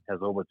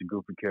 Has a whole bunch of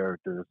goofy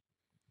characters.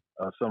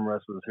 Some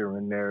wrestlers here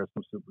and there,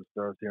 some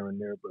superstars here and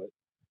there, but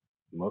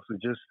mostly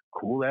just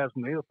cool ass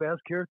made up ass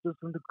characters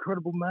from the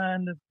incredible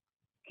mind of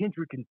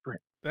Kendrick and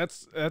Friends.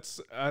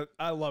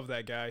 I love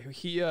that guy.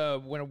 He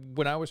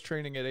when I was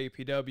training at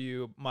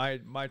APW,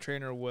 my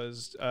trainer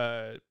was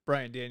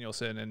Brian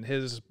Danielson, and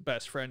his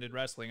best friend in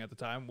wrestling at the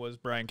time was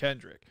Brian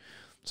Kendrick.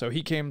 So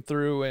he came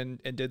through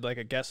and did like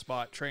a guest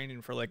spot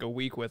training for like a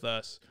week with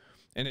us,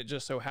 and it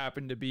just so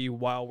happened to be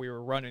while we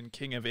were running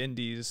King of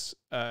Indies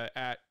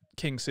at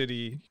King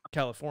City,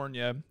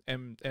 California,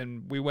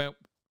 and we went,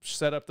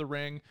 set up the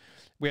ring.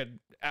 We had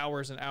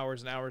hours and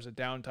hours and hours of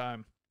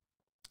downtime.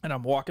 And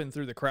I'm walking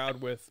through the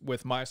crowd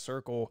with my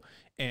circle,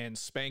 and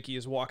Spanky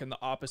is walking the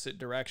opposite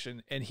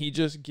direction, and he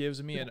just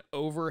gives me an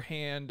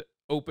overhand,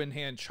 open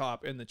hand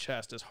chop in the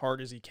chest as hard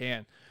as he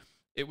can.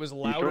 It was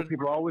loud. Short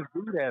people always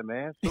do that,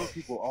 man. Short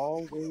people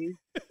always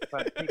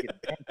try to take it.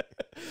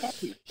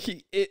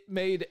 It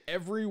made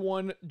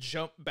everyone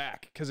jump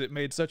back because it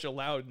made such a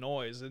loud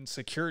noise, and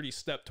security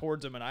stepped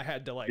towards him, and I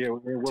had to like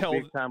what tell.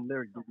 Big time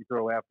lyrics did you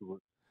throw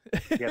afterwards?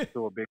 He had to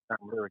throw a big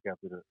time lyric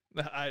after that.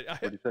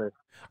 What'd he say?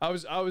 I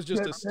was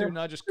just a student.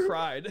 I just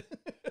cried.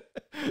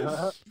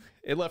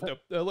 It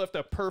left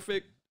a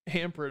perfect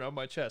handprint on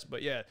my chest.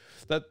 But yeah,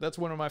 that's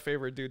one of my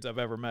favorite dudes I've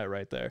ever met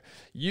right there.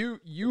 You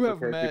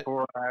have met.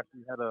 Before I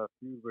actually had a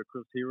feud with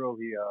Chris Hero,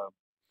 he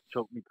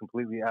choked me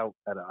completely out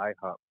at an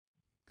IHOP.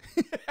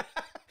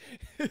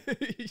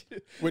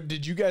 What,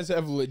 did you guys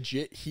have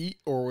legit heat,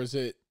 or was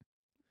it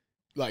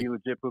like he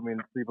legit put me in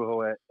the sleeper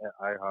hole at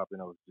IHOP,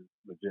 and I was just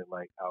legit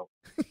like out.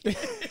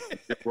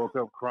 Just woke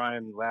up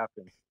crying and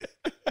laughing.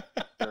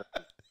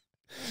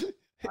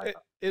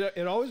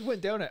 It always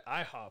went down at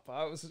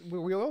IHOP.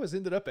 We always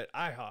ended up at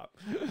IHOP.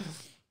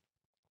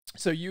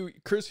 So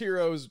Chris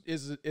Heroes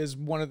is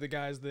one of the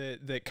guys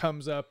that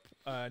comes up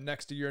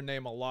next to your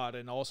name a lot,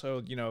 and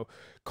also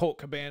Colt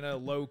Cabana,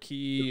 low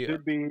key. It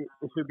should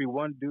be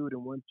one dude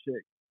and one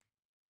chick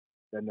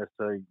that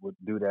necessarily would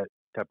do that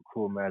type of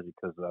cool magic,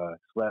 because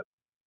slap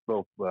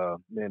both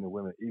men and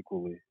women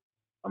equally.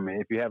 I mean,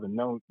 if you haven't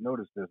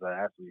noticed this, I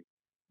actually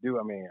do.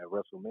 I mean, I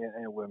wrestle men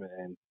and women,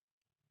 and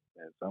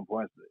at some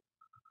points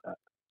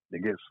they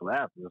get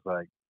slapped. It's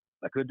like,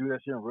 I could do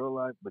that shit in real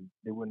life, but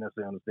they wouldn't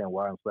necessarily understand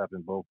why I'm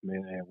slapping both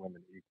men and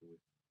women equally.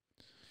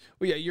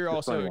 Well, yeah,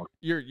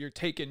 you're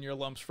taking your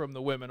lumps from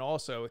the women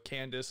also, with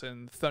Candice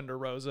and Thunder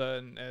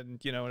Rosa, and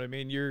you know what I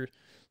mean. You're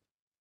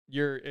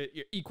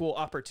equal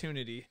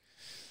opportunity.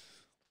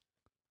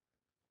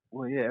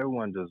 Well, yeah,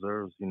 everyone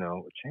deserves a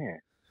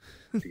chance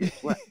to get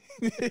slapped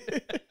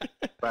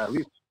by at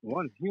least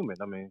one human.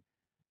 I mean,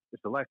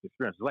 it's a life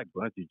experience. It's like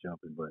bungee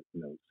jumping, but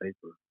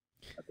safer,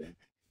 I think.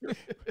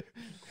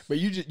 But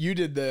you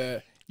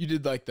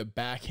did like the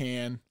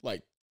backhand,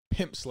 like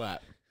pimp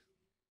slap.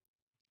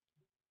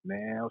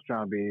 Man, I was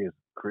trying to be as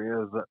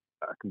creative as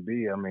I can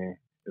be. I mean,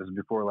 it was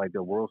before like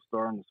the world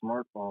starting the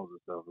smartphones and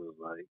stuff. It was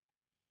like,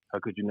 how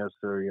could you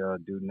necessarily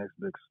do the next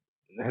big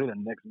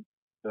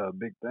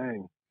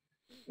thing,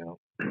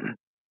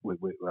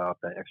 without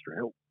that extra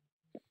help?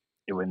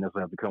 It wouldn't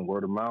necessarily have to come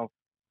word of mouth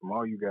from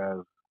all you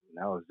guys.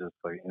 Now it's just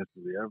like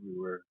instantly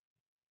everywhere.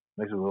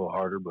 Makes it a little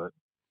harder, but.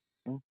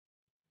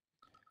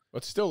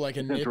 It's still like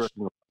a niche.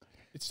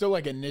 It's still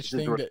like a niche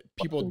thing that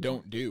people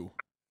don't do,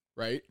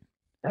 right?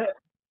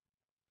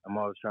 I'm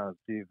always trying to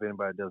see if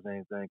anybody does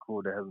anything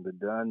cool that hasn't been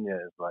done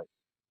yet. It's like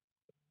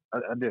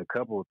I did a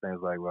couple of things,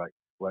 like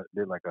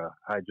did like a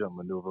high jump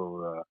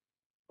maneuver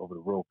over the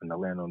rope, and I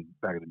landed on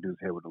the back of the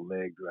dude's head with a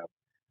leg drop,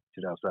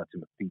 shit outside to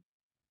my feet,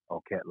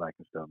 all cat-like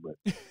and stuff. But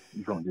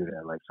you don't do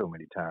that like so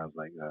many times.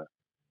 Like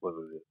what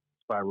was it,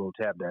 spiral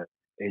tap that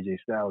AJ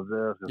Styles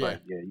does? It's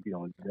like, yeah, you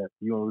don't do that.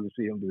 You don't really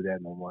see him do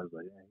that no more. It's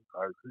like, yeah, he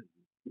probably couldn't.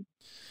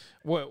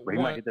 But he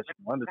might get that shit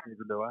from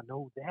Undertaker, though. I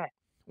know that.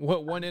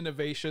 What one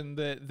innovation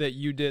that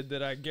you did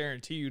that I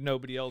guarantee you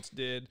nobody else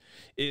did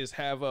is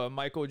have a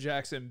Michael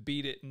Jackson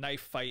Beat It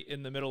knife fight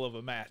in the middle of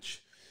a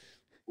match.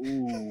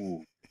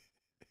 Ooh.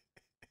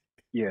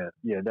 Yeah,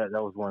 that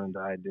was one of the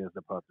ideas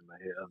that popped in my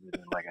head, other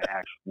than like an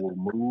actual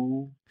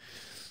move.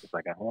 It's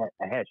like I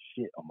had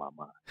shit on my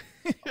mind.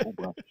 A whole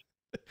bunch of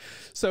shit.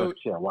 So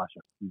shit I watch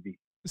on TV.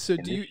 So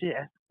and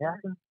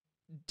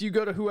do you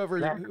go to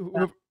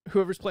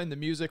whoever's playing the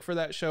music for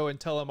that show and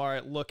tell them, all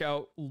right, look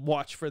out,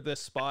 watch for this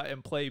spot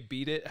and play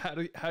Beat It?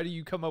 How do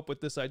you come up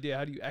with this idea?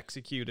 How do you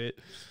execute it?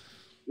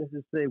 Let's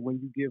just say, when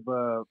you give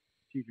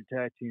future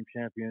tag team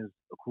champions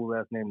a cool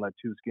ass name like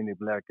Two Skinny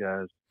Black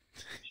Guys,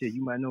 shit,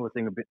 you might know a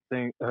thing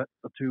or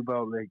two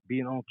about like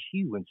being on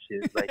cue and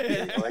shit. Like,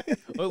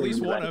 well, at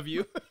least one of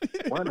you.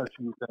 One or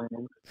two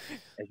things.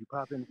 As you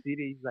pop in the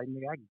CD, he's like,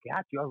 nigga, I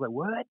got you. I was like,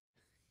 what?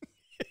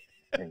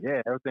 And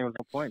yeah, everything was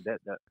on point. That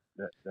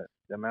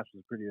match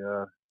was pretty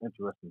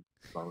interesting.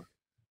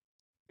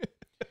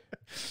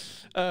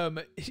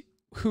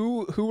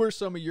 Who were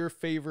some of your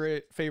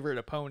favorite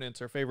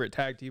opponents or favorite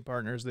tag team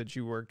partners that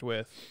you worked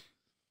with?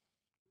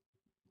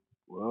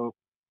 Well,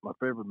 my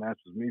favorite match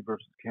was me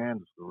versus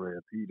Candice LeRae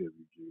at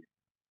PWG.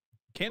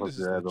 Candice is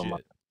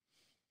legit.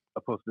 I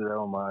posted that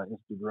on my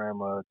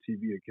Instagram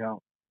TV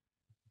account.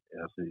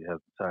 Yeah, so it has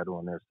the title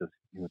on there. It says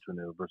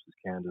Unitronill versus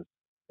Candice,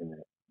 and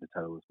the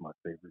title was my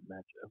favorite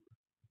match ever.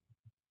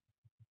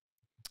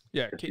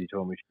 Yeah, she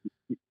told me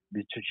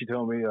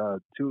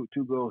two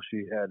goals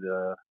she had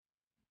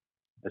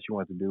that she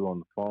wanted to do on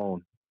the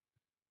phone.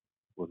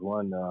 Was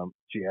one,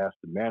 she asked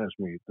to manage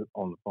me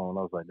on the phone.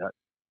 I was like, that's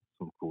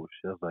some cool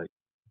shit. I was like,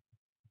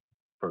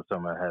 first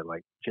time I had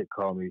like chick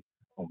call me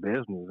on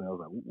business, and I was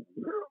like, ooh.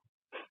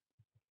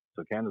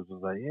 So Candice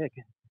was like, yeah,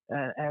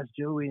 ask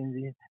Joey, and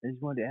then I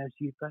just wanted to ask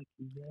you if I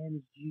can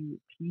manage you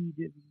at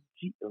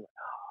PWG. I'm like,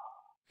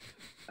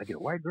 oh, I get a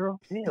white girl?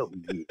 Hell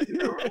yeah.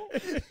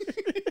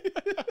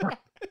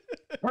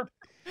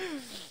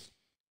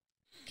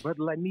 But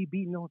like me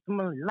beating on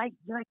someone like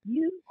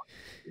you,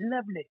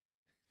 lovely.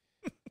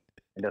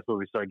 And that's where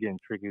we started getting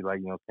tricky,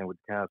 like, with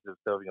the concept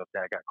stuff.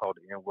 I got called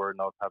the N-word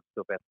and all types of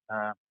stuff at the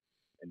time.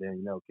 And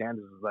then,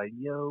 Candice was like,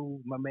 yo,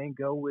 my main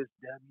goal is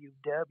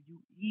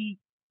WWE.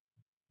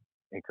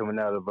 And coming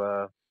out of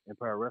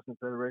Empire Wrestling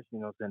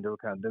Federation, they were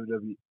kind of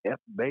WWF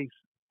based.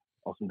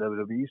 on some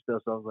WWE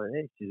stuff. So I was like,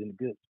 hey, she's in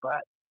a good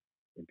spot.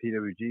 And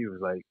PWG was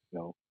like,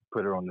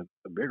 put her on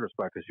the bigger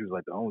spot because she was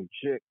like the only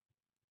chick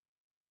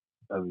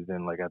other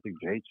than like I think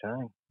Jay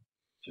Chang,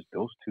 just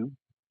those two.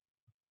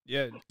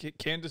 Yeah,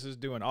 Candace is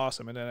doing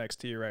awesome in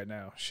NXT right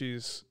now.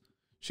 She's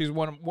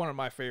one of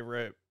my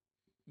favorite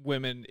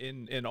women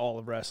in all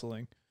of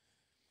wrestling.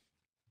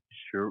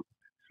 Sure,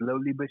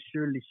 slowly but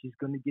surely she's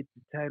gonna get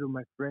the title,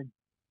 my friend.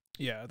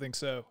 Yeah, I think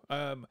so.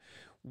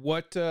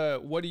 What are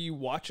you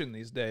watching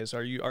these days?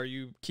 Are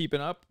you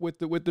keeping up with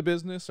the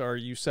business? Are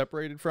you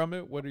separated from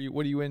it? What are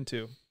you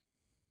into?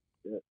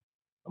 Yeah,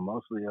 I'm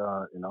mostly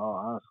in all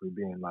honesty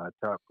being my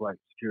top flight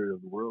security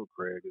of the world.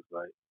 Craig is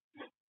like,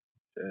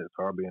 it's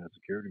hard being a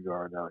security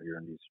guard out here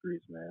in these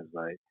streets, man. It's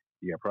like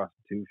you got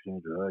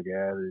prostitution, drug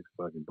addicts,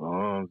 fucking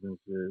bums and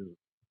shit,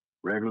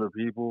 regular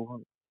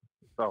people.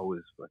 It's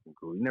always fucking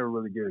cool. You never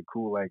really get a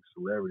cool like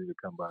celebrity to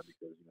come by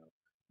because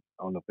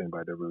I don't know if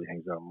anybody that really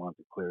hangs out in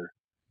Montclair,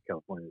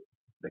 California,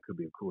 that could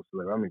be a cool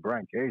celebrity. I mean,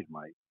 Brian Cage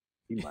might.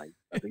 He might.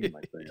 I think he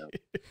might say that.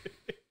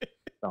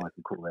 Sound like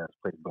a cool ass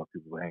place about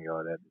people to hang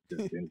out at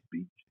just in the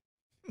beach.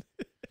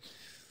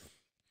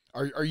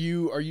 Are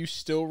you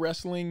still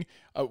wrestling?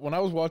 When I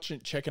was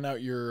checking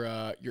out your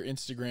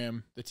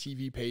Instagram, the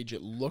TV page,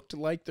 it looked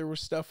like there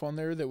was stuff on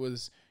there that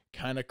was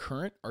kind of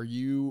current. Are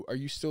you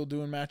still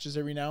doing matches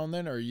every now and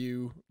then? Or are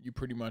you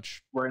pretty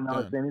much right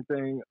now?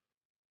 done?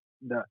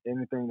 It's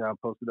anything that I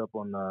posted up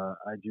on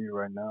IG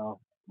right now.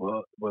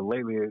 Well,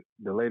 lately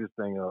the latest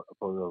thing I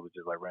posted up was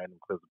just like random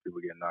clips of people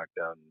getting knocked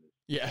out. And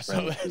yeah,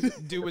 so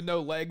dude with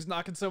no legs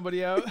knocking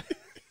somebody out.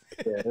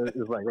 Yeah, it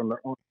was like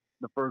on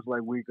the first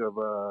like week of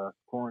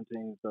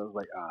quarantine, so I was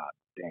like,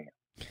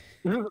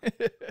 damn.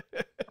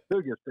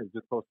 Still get sick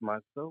just posting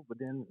myself, but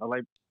then I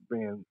like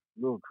being a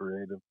little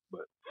creative.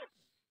 But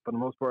for the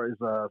most part, it's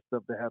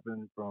stuff that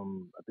happened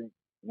from I think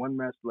one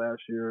match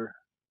last year.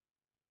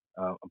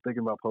 I'm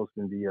thinking about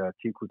posting the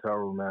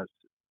Kikutaro match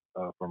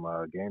from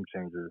Game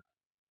Changer.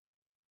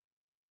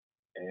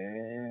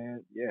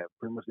 And yeah,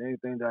 pretty much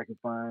anything that I can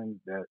find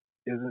that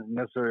isn't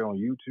necessarily on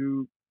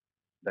YouTube,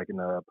 that can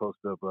post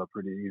up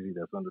pretty easy.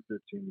 That's under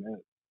 15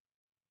 minutes.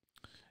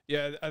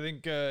 Yeah, I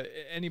think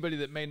anybody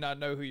that may not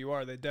know who you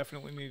are, they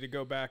definitely need to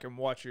go back and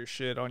watch your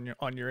shit on your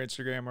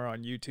Instagram or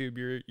on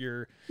YouTube.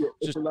 You're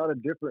just a lot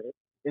of different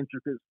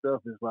intricate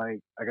stuff. It's like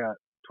I got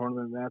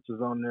tournament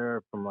matches on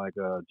there from like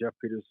Jeff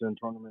Peterson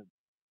tournament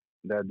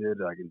that I did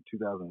like in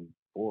 2004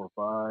 or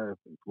 5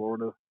 in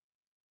Florida.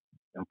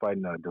 I'm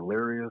fighting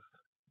Delirious,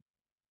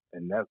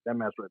 and that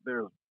match right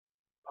there is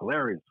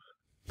hilarious.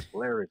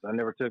 Hilarious. I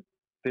never took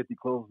 50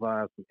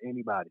 clotheslines from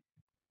anybody.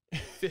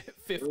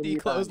 50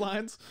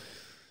 clotheslines?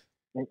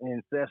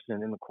 In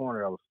session, in the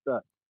corner, I was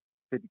stuck.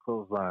 50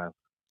 clotheslines.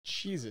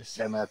 Jesus.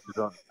 That match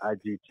is on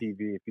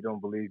IGTV. If you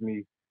don't believe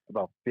me,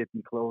 about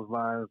 50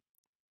 clotheslines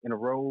in a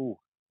row.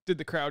 Did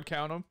the crowd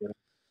count them? Yeah.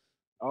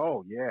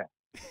 Oh, yeah.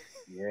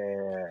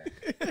 Yeah.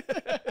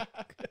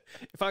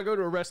 If I go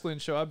to a wrestling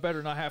show, I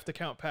better not have to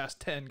count past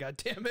 10. God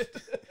damn it.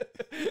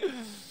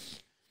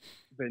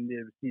 But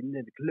never see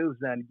another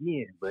clothesline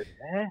again. But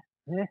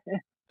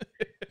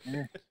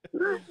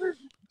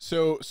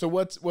So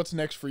what's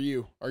next for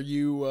you? Are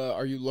you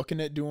looking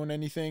at doing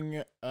anything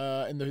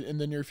in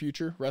the near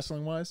future,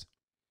 wrestling wise?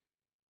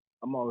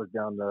 I'm always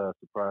down to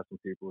surprise some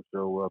people,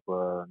 show up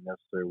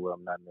necessarily where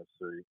I'm not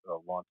necessarily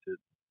wanted.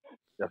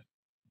 That's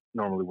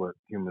normally what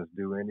humans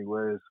do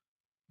anyways,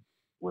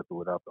 with or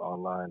without the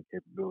online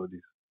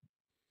capabilities.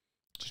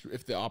 Just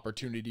if the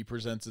opportunity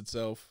presents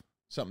itself,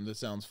 something that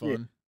sounds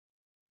fun.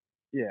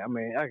 Yeah, I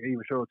mean, I can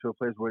even show up to a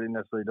place where they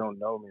necessarily don't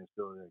know me and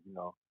still,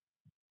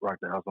 rock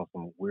the house on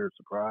some weird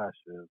surprise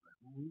shit.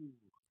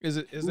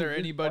 Like, is there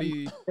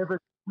anybody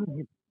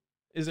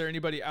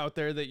out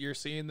there that you're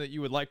seeing that you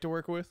would like to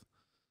work with?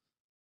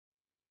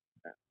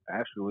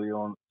 Actually,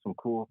 on some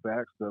cool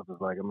fact stuff, is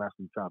like I'm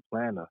actually trying to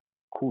plan a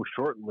cool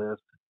short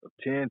list of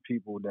 10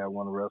 people that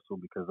want to wrestle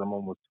because I'm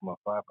almost to my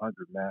 500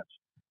 match.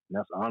 And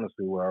that's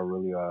honestly where I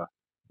really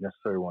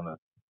necessarily want to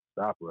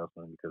stop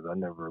wrestling because I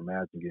never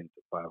imagined getting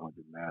to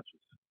 500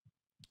 matches.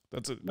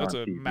 That's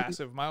a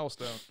massive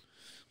milestone.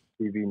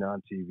 TV,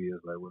 non-TV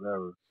is like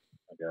whatever.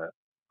 I got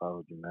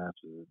 500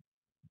 matches.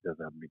 It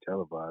doesn't have to be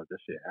televised. That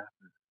shit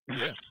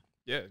happens.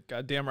 Yeah,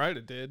 goddamn right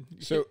it did.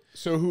 So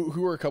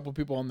who are a couple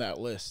people on that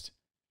list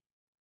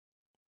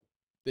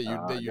that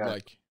you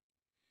like?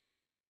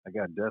 I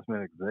got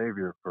Desmond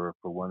Xavier for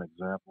one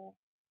example.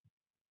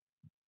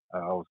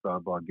 I always thought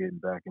about getting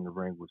back in the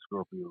ring with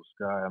Scorpio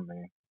Sky. I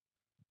mean,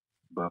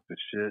 buff as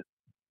shit.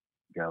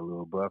 Got a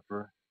little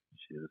buffer.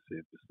 Shit, let's see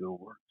if it still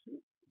works.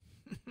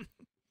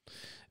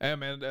 Hey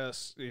man,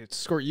 it's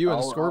you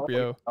and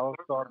Scorpio. I always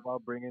thought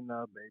about bringing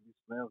Baby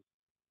Slim's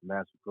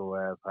magical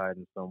ass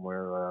hiding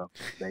somewhere,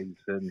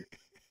 babysitting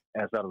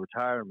ass out of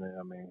retirement.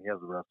 I mean, he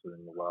hasn't wrestled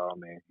in a while. I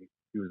mean,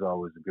 he was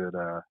always a good,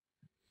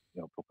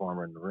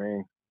 performer in the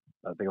ring.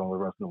 I think I only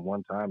wrestled him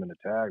one time in a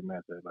tag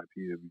match at like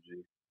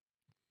PWG.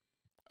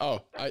 Oh,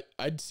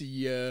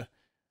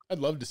 I'd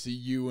love to see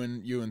you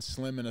and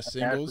Slim in a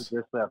singles.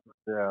 Just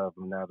after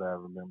now that I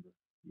remember,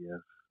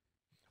 yes.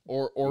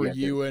 Or Yeah,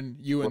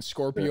 you and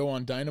Scorpio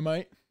on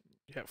Dynamite?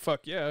 Yeah,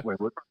 fuck yeah. Wait,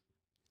 what?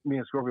 Me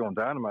and Scorpio on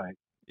Dynamite.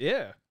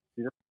 Yeah.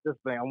 See, that's this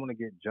thing. I want to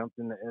get jumped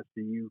into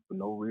SCU for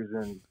no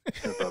reason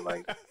since I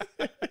like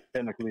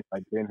technically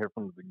like been here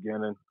from the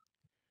beginning.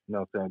 You know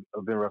what I'm saying?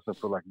 I've been wrestling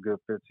for like a good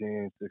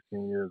 15,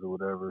 16 years or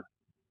whatever.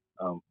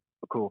 A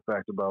cool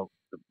fact about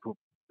the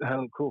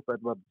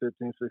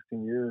 15,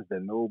 16 years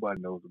that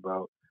nobody knows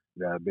about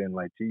that I've been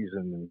like teasing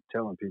and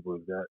telling people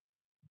is that,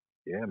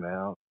 yeah, man,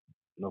 I don't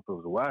know if it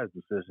was a wise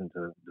decision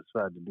to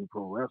decide to do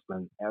pro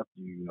wrestling after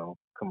you know,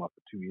 come off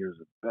of 2 years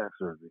of back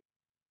surgery,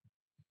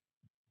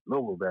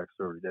 lower back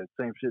surgery, that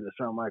same shit that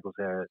Shawn Michaels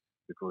had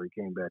before he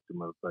came back to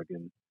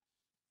motherfucking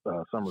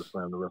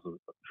SummerSlam to wrestle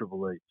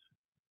Triple H.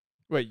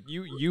 Wait,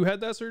 you had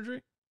that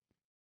surgery?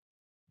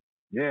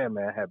 Yeah,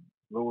 man, I had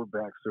lower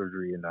back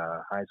surgery in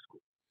high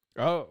school.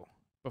 Oh,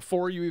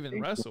 before you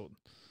even wrestled.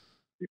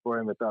 Before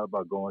I even thought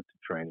about going to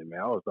training, man.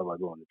 I always thought about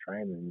going to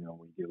training, you know,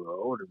 when you get a little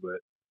older.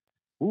 But,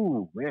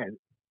 ooh, man,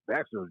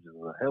 back surgery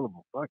is a hell of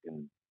a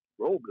fucking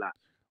roadblock.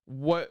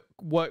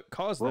 What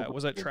caused that?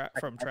 Was it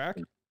from track?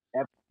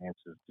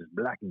 Answers just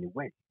blocking your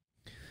way.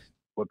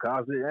 What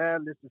caused it? Yeah,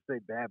 let's just say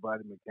bad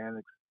body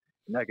mechanics.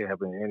 And that can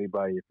happen to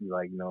anybody if you,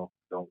 like, you know,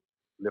 don't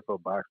lift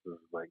up boxes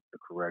like the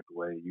correct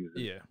way,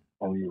 using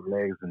only your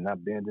legs and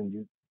not bending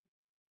you.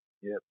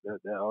 Yeah,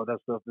 all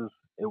that stuff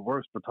it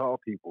works for tall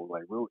people,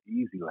 like real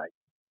easy. Like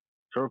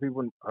short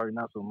people probably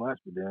not so much,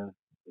 but then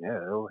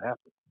yeah, it'll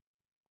happen.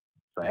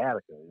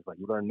 Sciatica. It's like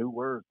you learn new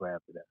words right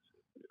after that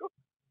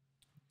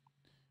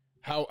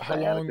shit.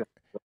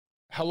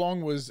 How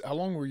long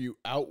were you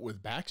out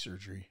with back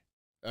surgery?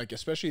 Like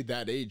especially at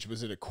that age,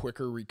 was it a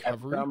quicker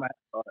recovery?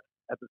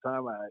 At the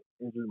time I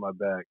injured my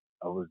back,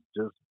 I was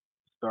just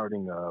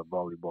starting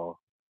volleyball,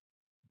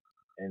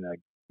 and I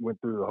went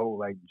through the whole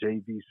like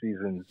JV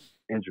season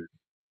injured.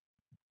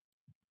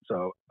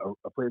 So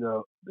I played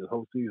the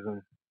whole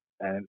season,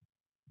 and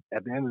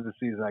at the end of the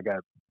season, I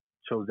got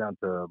chose down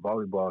to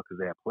volleyball because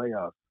they had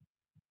playoffs.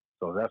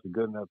 So I was actually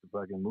good enough to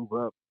fucking move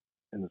up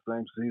in the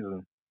same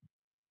season.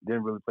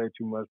 Didn't really play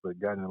too much, but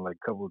got in like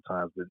a couple of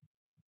times. But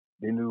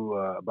they knew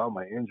about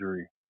my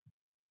injury,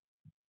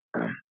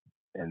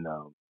 and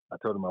I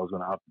told them I was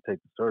going to opt to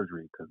take the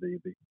surgery because they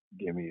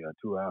gave me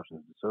two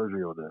options: the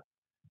surgery or the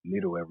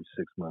needle every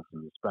 6 months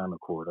in the spinal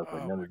cord. I was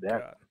like, none of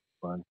that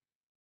fun.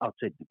 I'll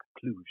take the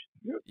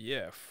conclusion.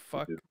 Yeah,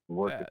 fuck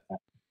that.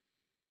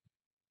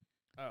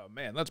 Oh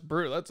man, that's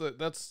brutal.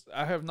 That's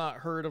I have not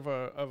heard of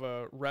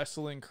a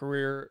wrestling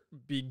career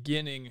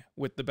beginning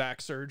with the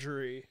back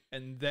surgery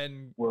and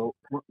then. Well,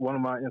 one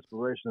of my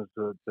inspirations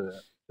to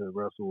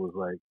wrestle was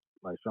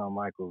like Shawn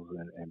Michaels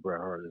and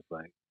Bret Hart. It's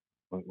like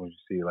when you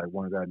see like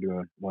one guy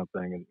doing one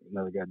thing and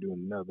another guy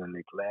doing another, and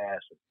they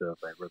clash and stuff.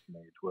 Like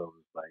WrestleMania 12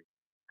 is like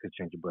could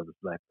change your brother's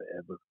life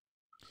forever.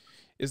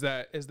 Is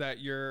that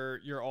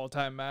your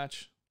all-time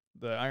match,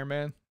 the Iron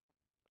Man?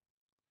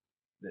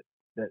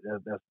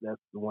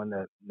 That's the one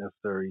that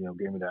necessarily, you know,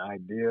 gave me the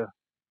idea.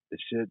 The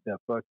shit that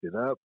fucked it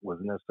up was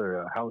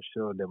necessarily a house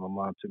show that my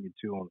mom took me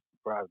to on a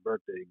surprise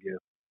birthday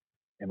gift.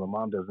 And my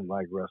mom doesn't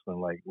like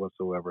wrestling like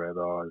whatsoever at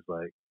all. It's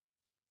like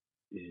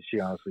she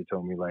honestly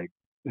told me like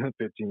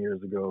 15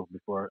 years ago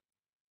before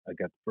I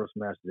got the first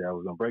match that I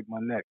was gonna break my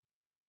neck.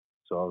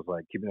 So I was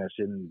like keeping that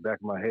shit in the back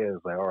of my head.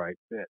 It's like, all right,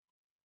 bet.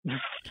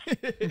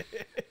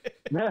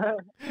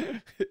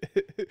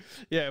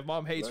 Yeah, if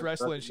mom hates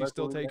wrestling, she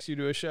still takes you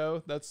to a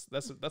show. That's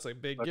a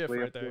big gift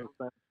right there.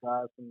 From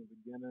the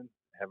beginning,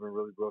 I haven't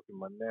really broken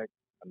my neck.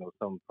 I know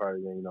some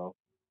probably, you know,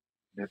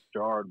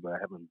 discharged, but I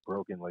haven't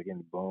broken like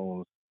any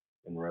bones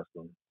in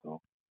wrestling.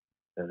 So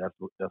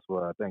that's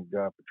what I thank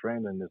God for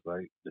training. Is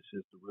like this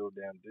shit's the real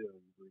damn deal.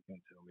 You really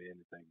can't tell me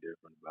anything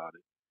different about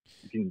it.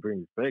 You can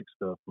bring fake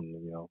stuff from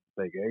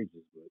fake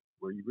ages, but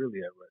where you really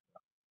at right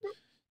now?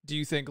 Do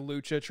you think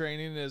lucha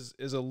training is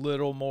a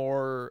little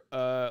more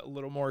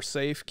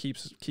safe,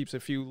 keeps a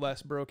few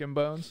less broken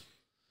bones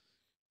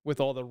with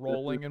all the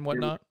rolling and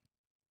whatnot?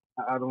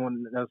 I don't want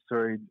to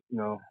necessarily,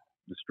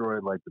 destroy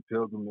like the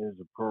pilgrimage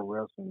of pro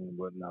wrestling and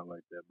whatnot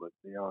like that, but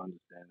they all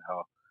understand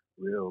how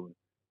real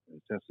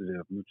and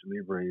sensitive lucha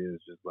libre is,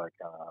 just like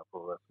kind of how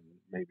pro wrestling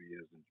maybe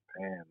is in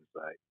Japan. It's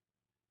like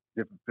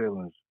different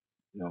feelings,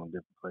 in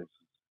different places.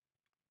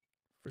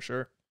 For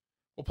sure.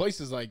 Well,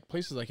 places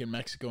like in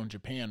Mexico and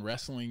Japan,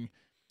 wrestling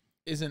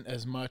isn't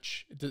as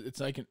much. It's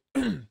like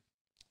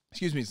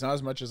excuse me. It's not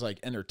as much as like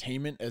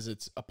entertainment as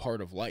it's a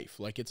part of life.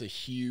 Like it's a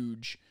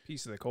huge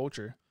piece of the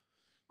culture.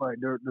 Right,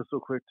 they're so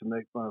quick to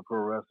make fun of pro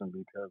wrestling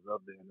because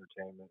of the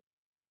entertainment.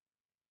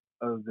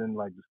 Other than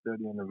like the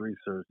study and the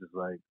research, is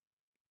like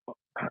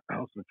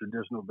some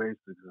traditional basics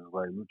is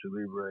like lucha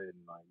libre and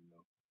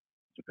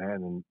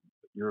Japan and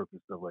Europe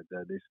and stuff like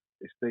that. They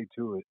stay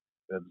to it,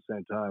 but at the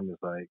same time,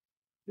 it's like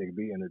they can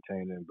be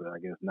entertaining, but I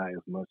guess not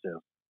as much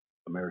as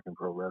American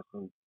pro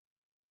wrestling.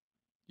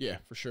 Yeah,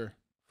 for sure.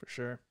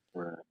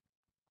 Right.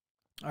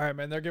 All right,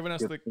 man. They're giving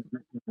us the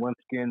one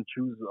skin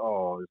chooses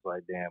all. It's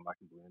like, damn, I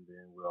can blend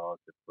in with all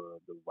except for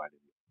the white.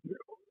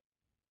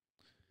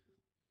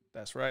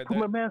 That's right. Put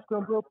my mask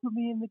on, bro. Put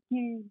me in the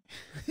game.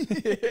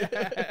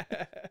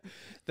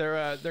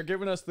 They're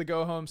giving us the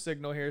go home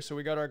signal here, so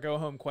we got our go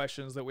home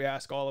questions that we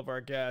ask all of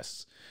our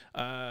guests.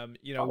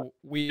 You know,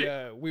 we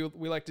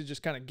like to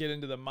just kind of get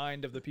into the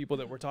mind of the people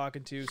that we're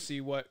talking to,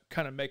 see what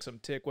kind of makes them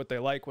tick, what they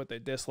like, what they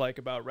dislike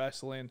about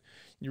wrestling.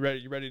 You ready?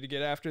 You ready to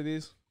get after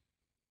these?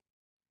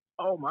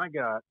 Oh my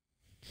God,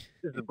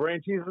 this is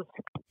Brain Jesus.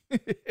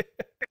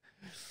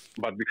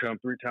 About to become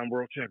 3-time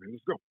world champion.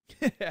 Let's go.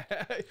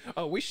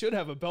 Oh, we should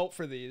have a belt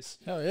for these.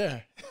 Hell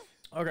yeah.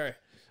 Okay.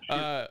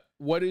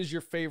 What is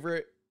your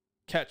favorite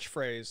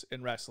catchphrase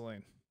in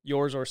wrestling?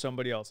 Yours or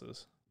somebody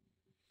else's?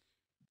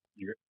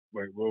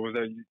 Wait, what was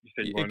that? You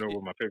said you want to know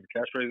what my favorite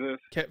catchphrase is?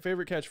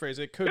 Favorite catchphrase.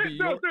 It could be. It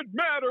doesn't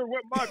matter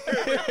what my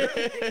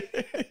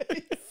favorite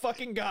You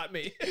fucking got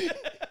me.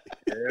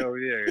 Hell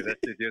yeah. That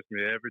shit gets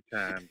me every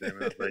time.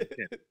 Damn it. I was like,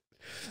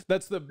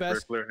 that's the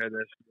best. Flair had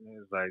that shit. It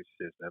was like,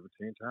 shit,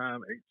 17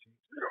 times,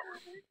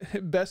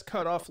 18. Best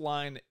cutoff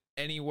line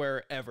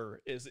anywhere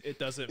ever is it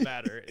doesn't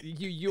matter.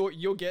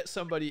 You'll get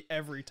somebody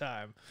every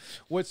time.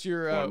 What's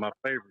your one of my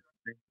favorites?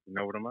 You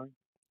know what I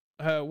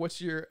mean? What's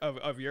your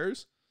of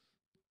yours?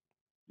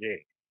 Yeah.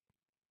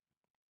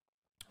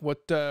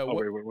 What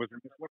wait, was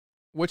it this one?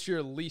 What's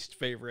your least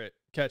favorite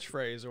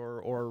catchphrase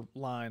or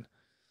line?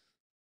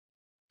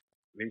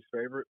 Least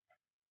favorite?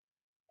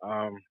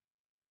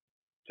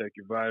 Take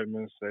your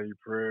vitamins, say your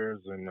prayers,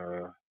 and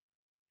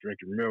drink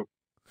your milk.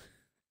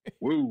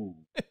 Woo!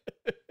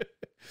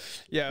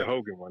 Yeah, the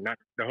Hogan one, not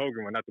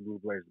the Blue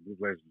Blazer. The Blue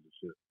Blazer is the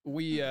shit.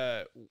 We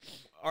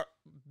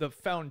the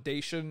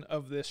foundation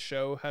of this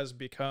show has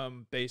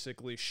become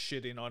basically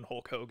shitting on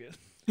Hulk Hogan.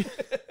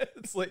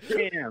 It's like,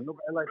 damn,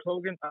 nobody likes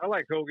Hogan. I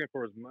like Hogan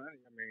for his money.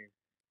 I mean,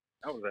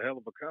 that was a hell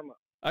of a come up.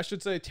 I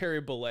should say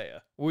Terry Bollea.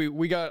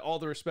 We got all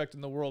the respect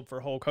in the world for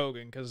Hulk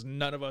Hogan because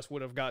none of us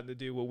would have gotten to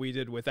do what we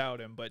did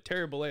without him. But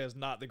Terry Bollea is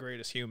not the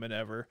greatest human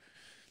ever.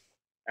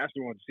 I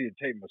actually wanted to see the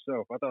tape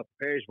myself. I thought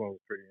the Page one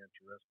was pretty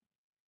interesting.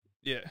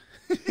 Yeah.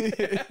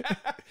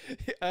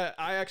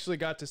 I actually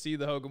got to see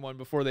the Hogan one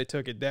before they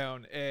took it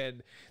down,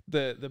 and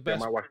the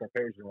best. I might watch that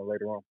Page one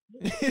later on.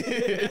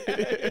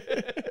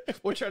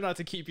 We'll try not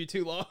to keep you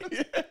too long.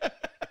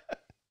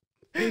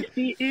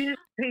 Tasty is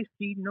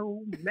tasty,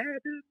 no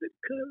matter the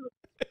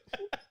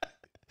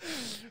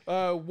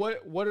color.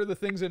 What are the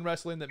things in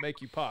wrestling that make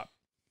you pop?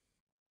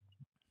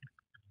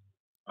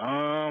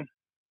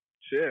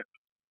 Shit.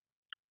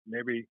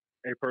 Maybe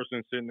a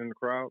person sitting in the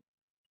crowd.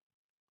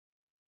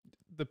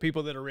 The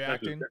people that are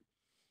reacting.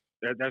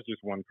 That's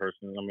just one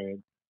person. I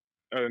mean,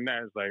 other than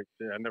that, it's like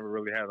I never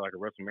really had like a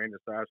WrestleMania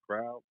sized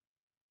crowd.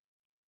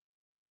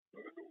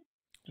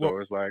 So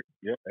it's like,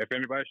 yeah, if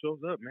anybody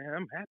shows up, man,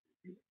 I'm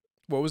happy.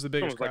 What was the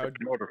biggest crowd? Like a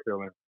promoter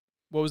feeling.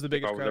 What was the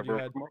biggest crowd you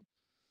had?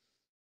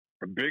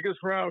 The biggest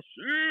crowd?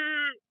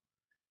 Shit.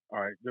 All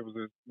right, there was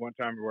this one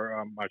time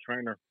where my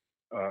trainer,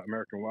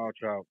 American Wild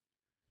Child,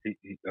 he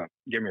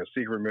gave me a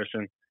secret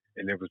mission,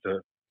 and it was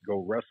to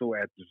go wrestle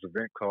at this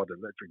event called the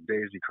Electric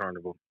Daisy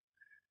Carnival.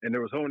 And they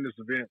was holding this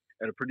event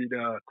at a pretty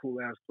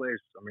cool ass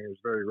place. I mean, it was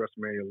very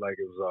WrestleMania like.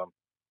 It was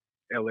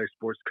LA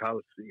Sports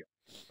Coliseum.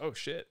 Oh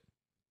shit!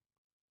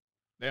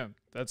 Damn,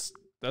 that's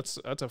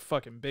a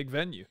fucking big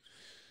venue.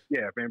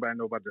 Yeah, if anybody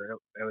know about the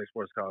LA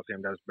Sports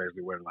Coliseum, that's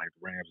basically where like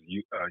the Rams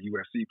and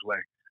USC play.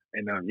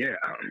 And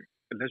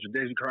Electric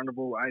Daisy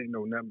Carnival. I didn't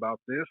know nothing about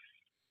this.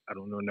 I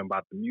don't know nothing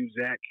about the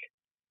music.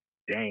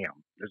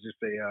 Damn. Let's just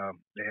say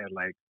they had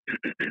like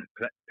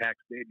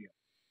packed stadium.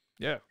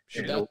 Yeah,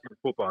 sure. And a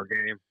football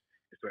game.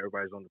 So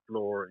everybody's on the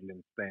floor and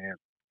then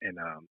stands and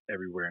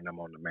everywhere, and I'm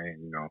on the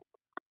main,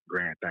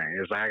 grand thing.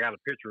 It's like I got a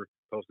picture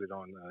posted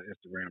on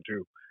Instagram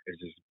too.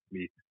 It's just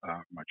me,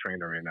 my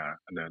trainer, and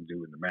another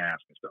dude in the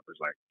mask and stuff. It's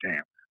like,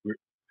 damn,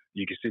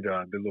 you can see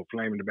the little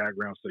flame in the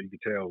background, so you can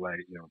tell,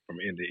 like, from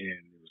end to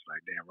end, it was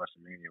like, damn,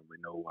 WrestleMania. We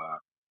know,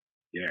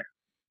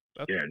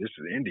 this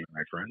is indie,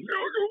 my friend.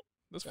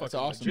 That's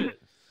awesome. Legit.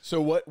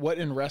 So what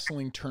in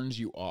wrestling turns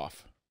you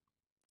off?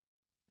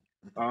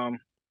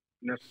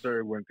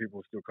 Necessary when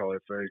people still call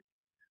it fake.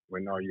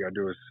 When all you gotta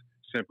do is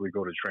simply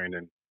go to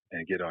training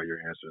and get all your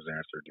answers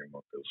answered. Then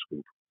what they'll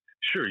scoop.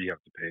 Sure, you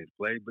have to pay to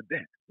play, but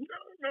then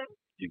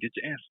you get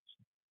your answers.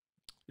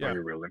 Yeah,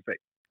 you're real and fake.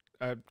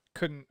 I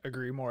couldn't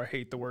agree more. I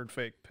hate the word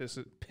fake.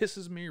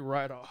 Pisses me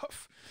right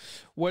off.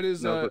 What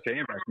is no, it's okay.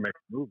 Anybody can make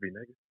a movie,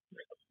 nigga.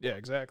 Yeah,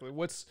 exactly.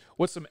 What's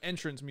some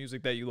entrance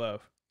music that you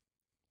love?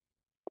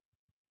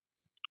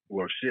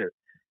 Well, shit.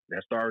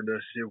 That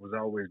Stardust shit was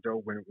always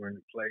dope when it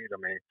played. I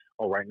mean,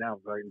 right now,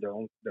 like,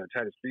 the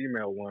tightest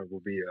female one will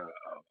be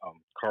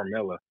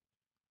Carmella.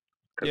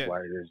 Because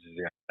like there's just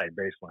like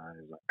bass line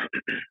is like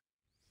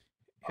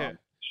yeah.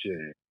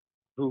 Shit.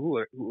 Who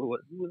was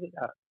it?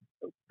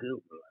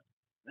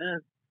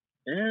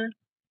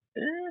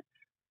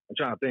 I'm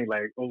trying to think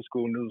like old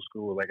school, new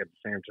school, like at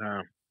the same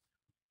time.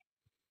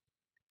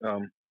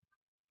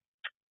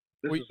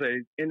 This is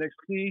a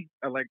NXT.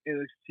 I like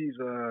NXT's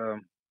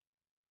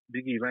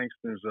Big E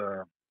Langston's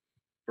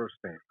first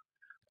thing.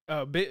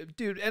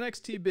 Dude,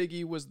 NXT Big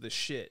E was the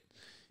shit.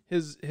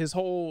 His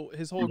whole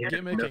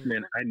gimmick That and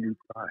meant I knew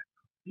 5.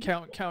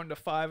 counting to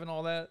 5 and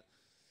all that.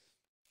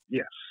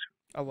 Yes.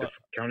 I love.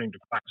 Counting to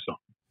 5 song.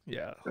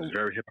 Yeah. It was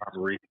very hip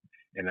hop-y,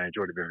 and I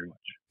enjoyed it very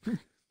much.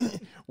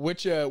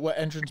 Which what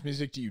entrance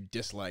music do you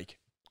dislike?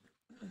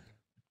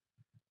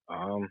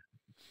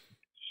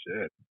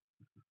 Shit.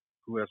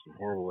 Who has some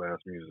horrible ass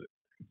music?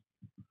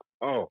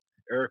 Oh,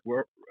 Eric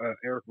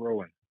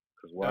Rowan.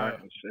 Because why?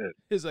 Shit.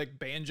 His like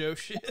banjo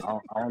shit. I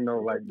don't know,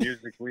 like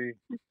musically,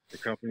 the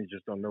company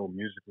just don't know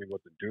musically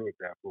what to do with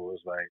that fool.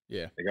 It's like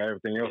they got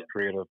everything else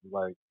creative,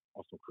 like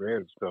on some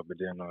creative stuff, but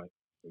then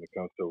when it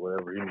comes to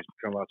whatever he needs to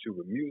come out to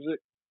with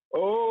music,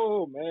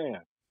 oh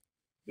man,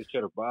 they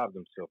Cheddar Bob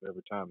themselves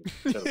every time.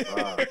 Cheddar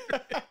Bob,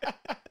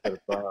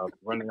 Cheddar Bob,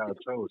 running out of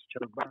toes.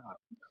 Cheddar Bob.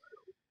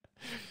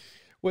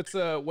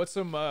 What's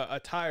some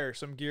attire,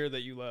 some gear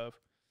that you love?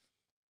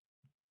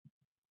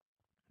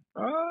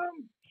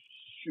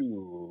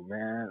 Shoot,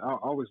 man, I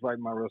always liked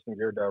my wrestling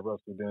gear that I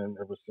wrestled in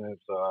ever since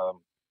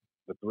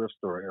the thrift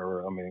store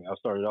era. I mean, I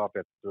started off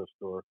at the thrift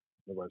store.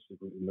 Nobody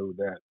secretly knew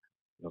that.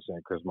 You know what I'm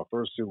saying? Because my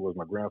first suit was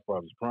my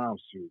grandfather's prom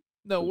suit.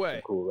 No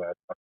way. Cool, that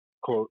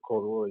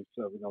corduroy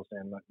stuff. You know what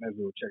I'm saying? Nice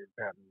little checkered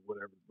pattern,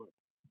 whatever.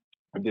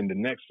 And then the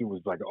next suit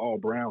was like an all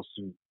brown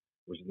suit,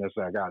 which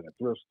necessarily I got at the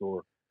thrift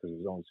store because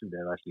it was the only suit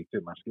that actually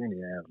fit my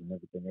skinny ass, and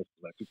everything else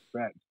was like super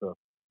fat and stuff.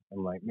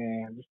 I'm like,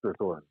 man, this thrift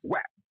store is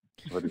whack.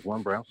 But there's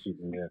one brown suit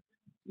in there.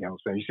 You know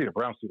what I'm saying? You see the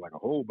brown suit like a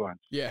whole bunch.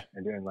 Yeah.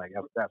 And then like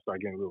after that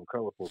started getting a little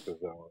colorful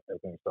because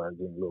everything started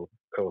getting a little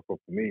colorful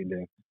for me. And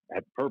then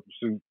at the purple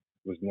suit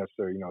was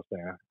necessary, you know what I'm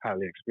saying,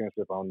 highly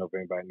expensive. I don't know if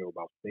anybody know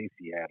about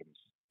Stacey Adams.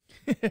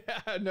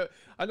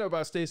 I know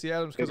about Stacey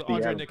Adams because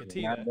Andre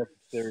Nicotina. Not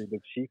necessarily the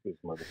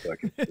cheapest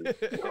motherfucking suit.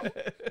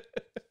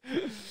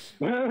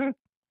 And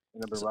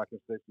I've been rocking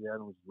Stacey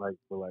Adams like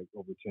for like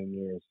over 10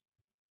 years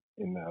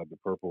in the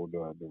purple,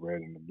 the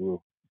red, and the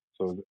blue.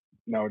 So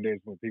nowadays,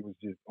 when people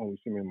just only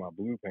see me in my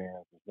blue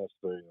pants, it's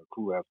necessarily a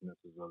cool ass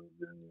message other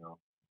than, you know,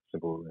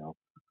 simple, you know,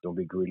 don't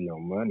be greedy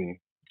on money.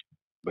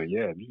 But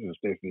yeah, this is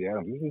Stacey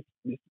Adams.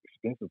 This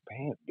expensive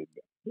pants, big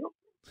guy.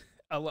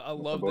 I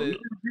love that.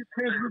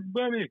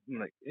 I'm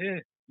like, yeah,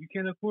 you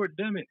can't afford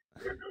dummy.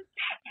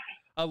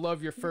 I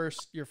love your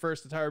first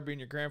attire being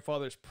your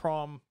grandfather's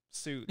prom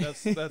suit.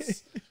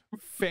 That's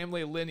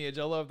family lineage.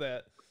 I love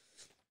that.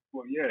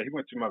 Well, yeah, he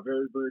went to my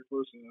very, very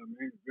first main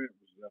event,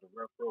 which was at a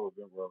Rep Pro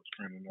event where I was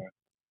training at.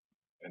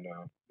 And,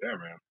 yeah,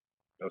 man,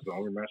 that's the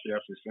only match he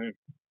actually seen.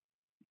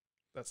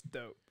 That's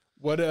dope.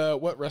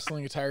 What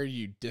wrestling attire do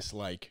you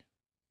dislike?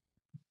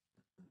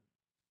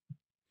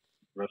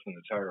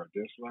 Wrestling attire I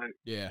dislike?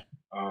 Yeah.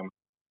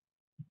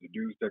 The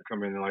dudes that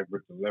come in, like,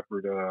 with the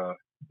leopard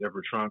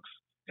trunks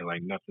and,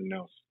 like, nothing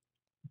else.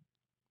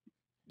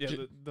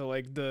 Yeah,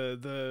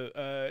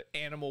 the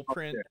animal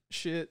print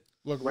shit.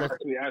 Look,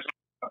 actually,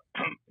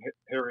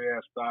 hairy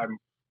ass thigh,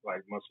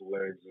 like muscle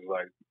legs is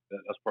like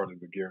that's part of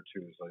the gear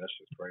too. It's like that's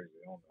just crazy.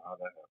 I don't know how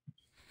that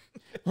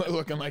happened.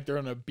 Looking like they're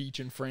on a beach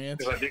in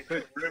France. Like they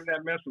couldn't trim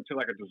that mess into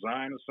like a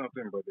design or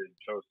something, but they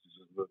chose to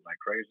just look like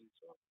crazy.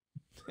 So.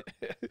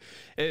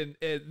 and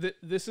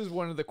this is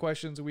one of the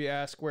questions we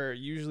ask where it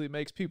usually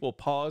makes people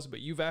pause,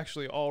 but you've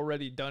actually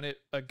already done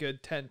it a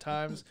good 10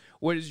 times.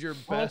 What is your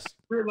best?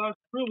 Realize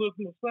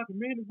realism is like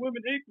men and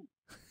women equal.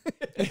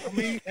 I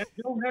mean, as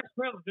your next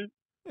president,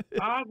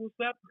 I will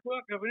slap the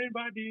fuck out of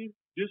anybody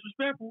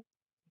disrespectful,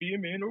 be a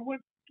man or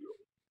woman.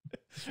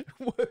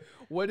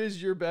 What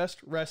is your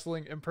best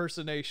wrestling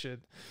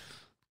impersonation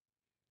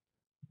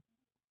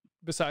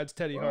besides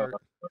Teddy Hart?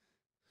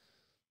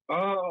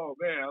 Oh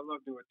man, I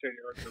love doing Teddy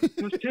Hart.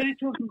 Because Teddy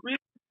comes from real.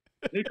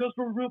 It comes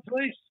from a real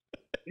place.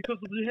 It comes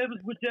from the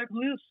heavens where Jack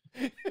lives.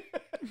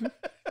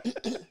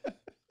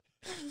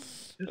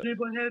 Does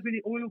anybody have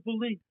any oil for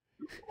Lee?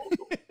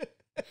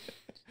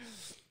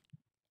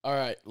 All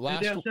right,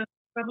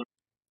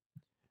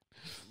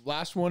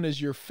 last one is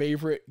your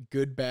favorite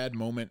good bad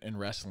moment in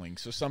wrestling.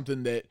 So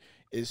something that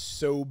is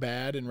so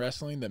bad in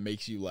wrestling that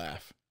makes you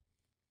laugh.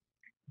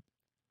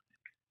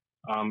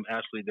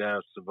 Actually,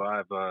 that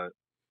survived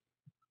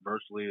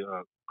virtually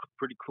a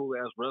pretty cool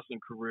ass wrestling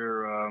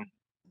career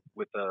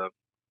with a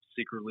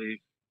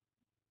secretly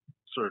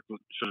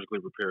surgically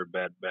repaired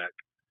bad back.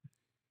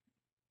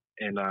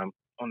 And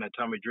on that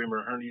Tommy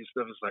Dreamer hernia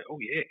stuff, it's like, oh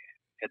yeah,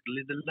 had to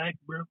live the life,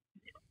 bro.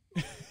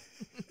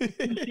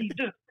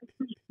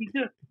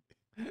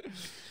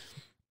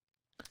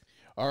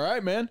 All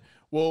right, man.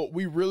 Well,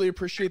 we really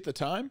appreciate the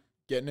time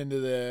getting into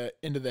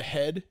the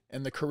head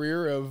and the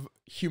career of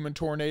Human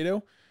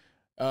Tornado.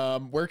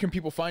 Where can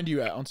people find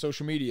you at on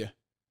social media?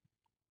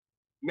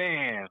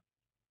 Man,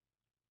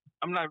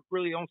 I'm not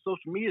really on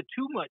social media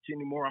too much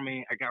anymore. I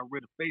mean, I got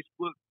rid of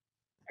Facebook.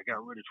 I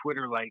got rid of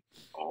Twitter like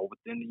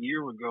within a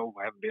year ago.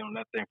 I haven't been on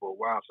that thing for a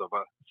while. So if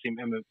I seem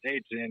to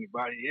imitate to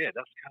anybody, yeah,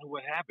 that's kind of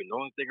what happened. The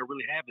only thing I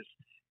really have is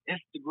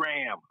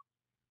Instagram.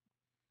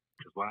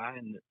 Because why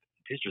in the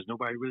pictures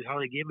nobody really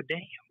hardly gave a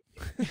damn.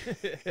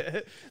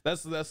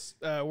 that's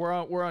we're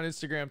on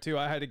Instagram too.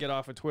 I had to get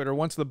off of Twitter.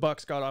 Once the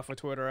Bucks got off of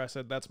Twitter, I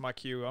said that's my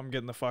cue. I'm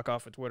getting the fuck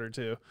off of Twitter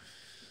too.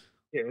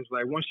 Yeah, it's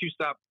like once you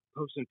stop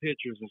posting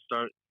pictures and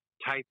start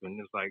typing.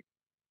 It's like,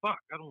 fuck,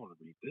 I don't want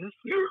to read this.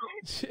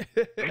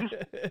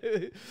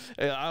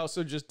 I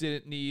also just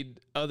didn't need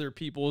other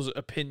people's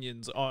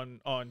opinions on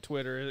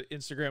Twitter.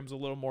 Instagram's a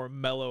little more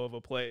mellow of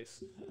a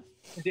place.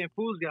 And then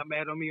fools got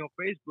mad on me on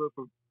Facebook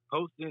for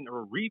posting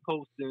or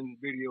reposting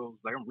videos.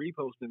 Like, I'm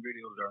reposting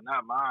videos that are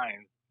not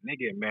mine. And they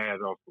get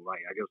mad off of, like,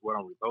 I guess what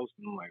I'm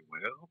reposting. I'm like,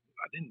 well,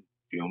 I didn't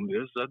film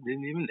this. I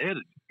didn't even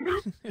edit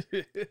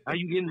it. How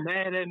you getting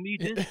mad at me?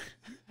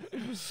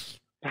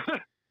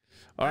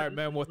 All right,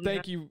 man. Well,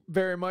 thank you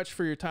very much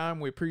for your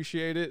time. We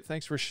appreciate it.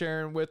 Thanks for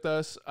sharing with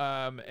us.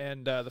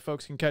 And the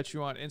folks can catch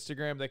you on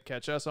Instagram. They can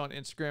catch us on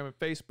Instagram and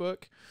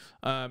Facebook.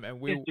 And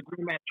we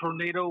Instagram at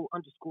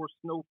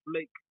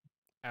tornado_snowflake.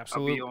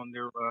 Absolutely. I'll be on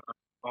there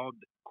all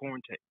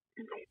quarantine.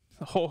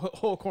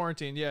 Whole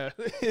quarantine, yeah.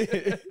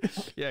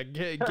 Yeah,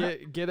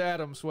 get at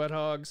them, sweat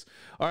hogs.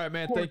 All right,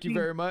 man. Thank you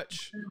very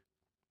much.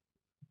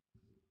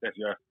 Yes,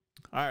 yeah.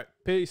 All right,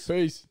 peace.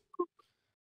 Peace.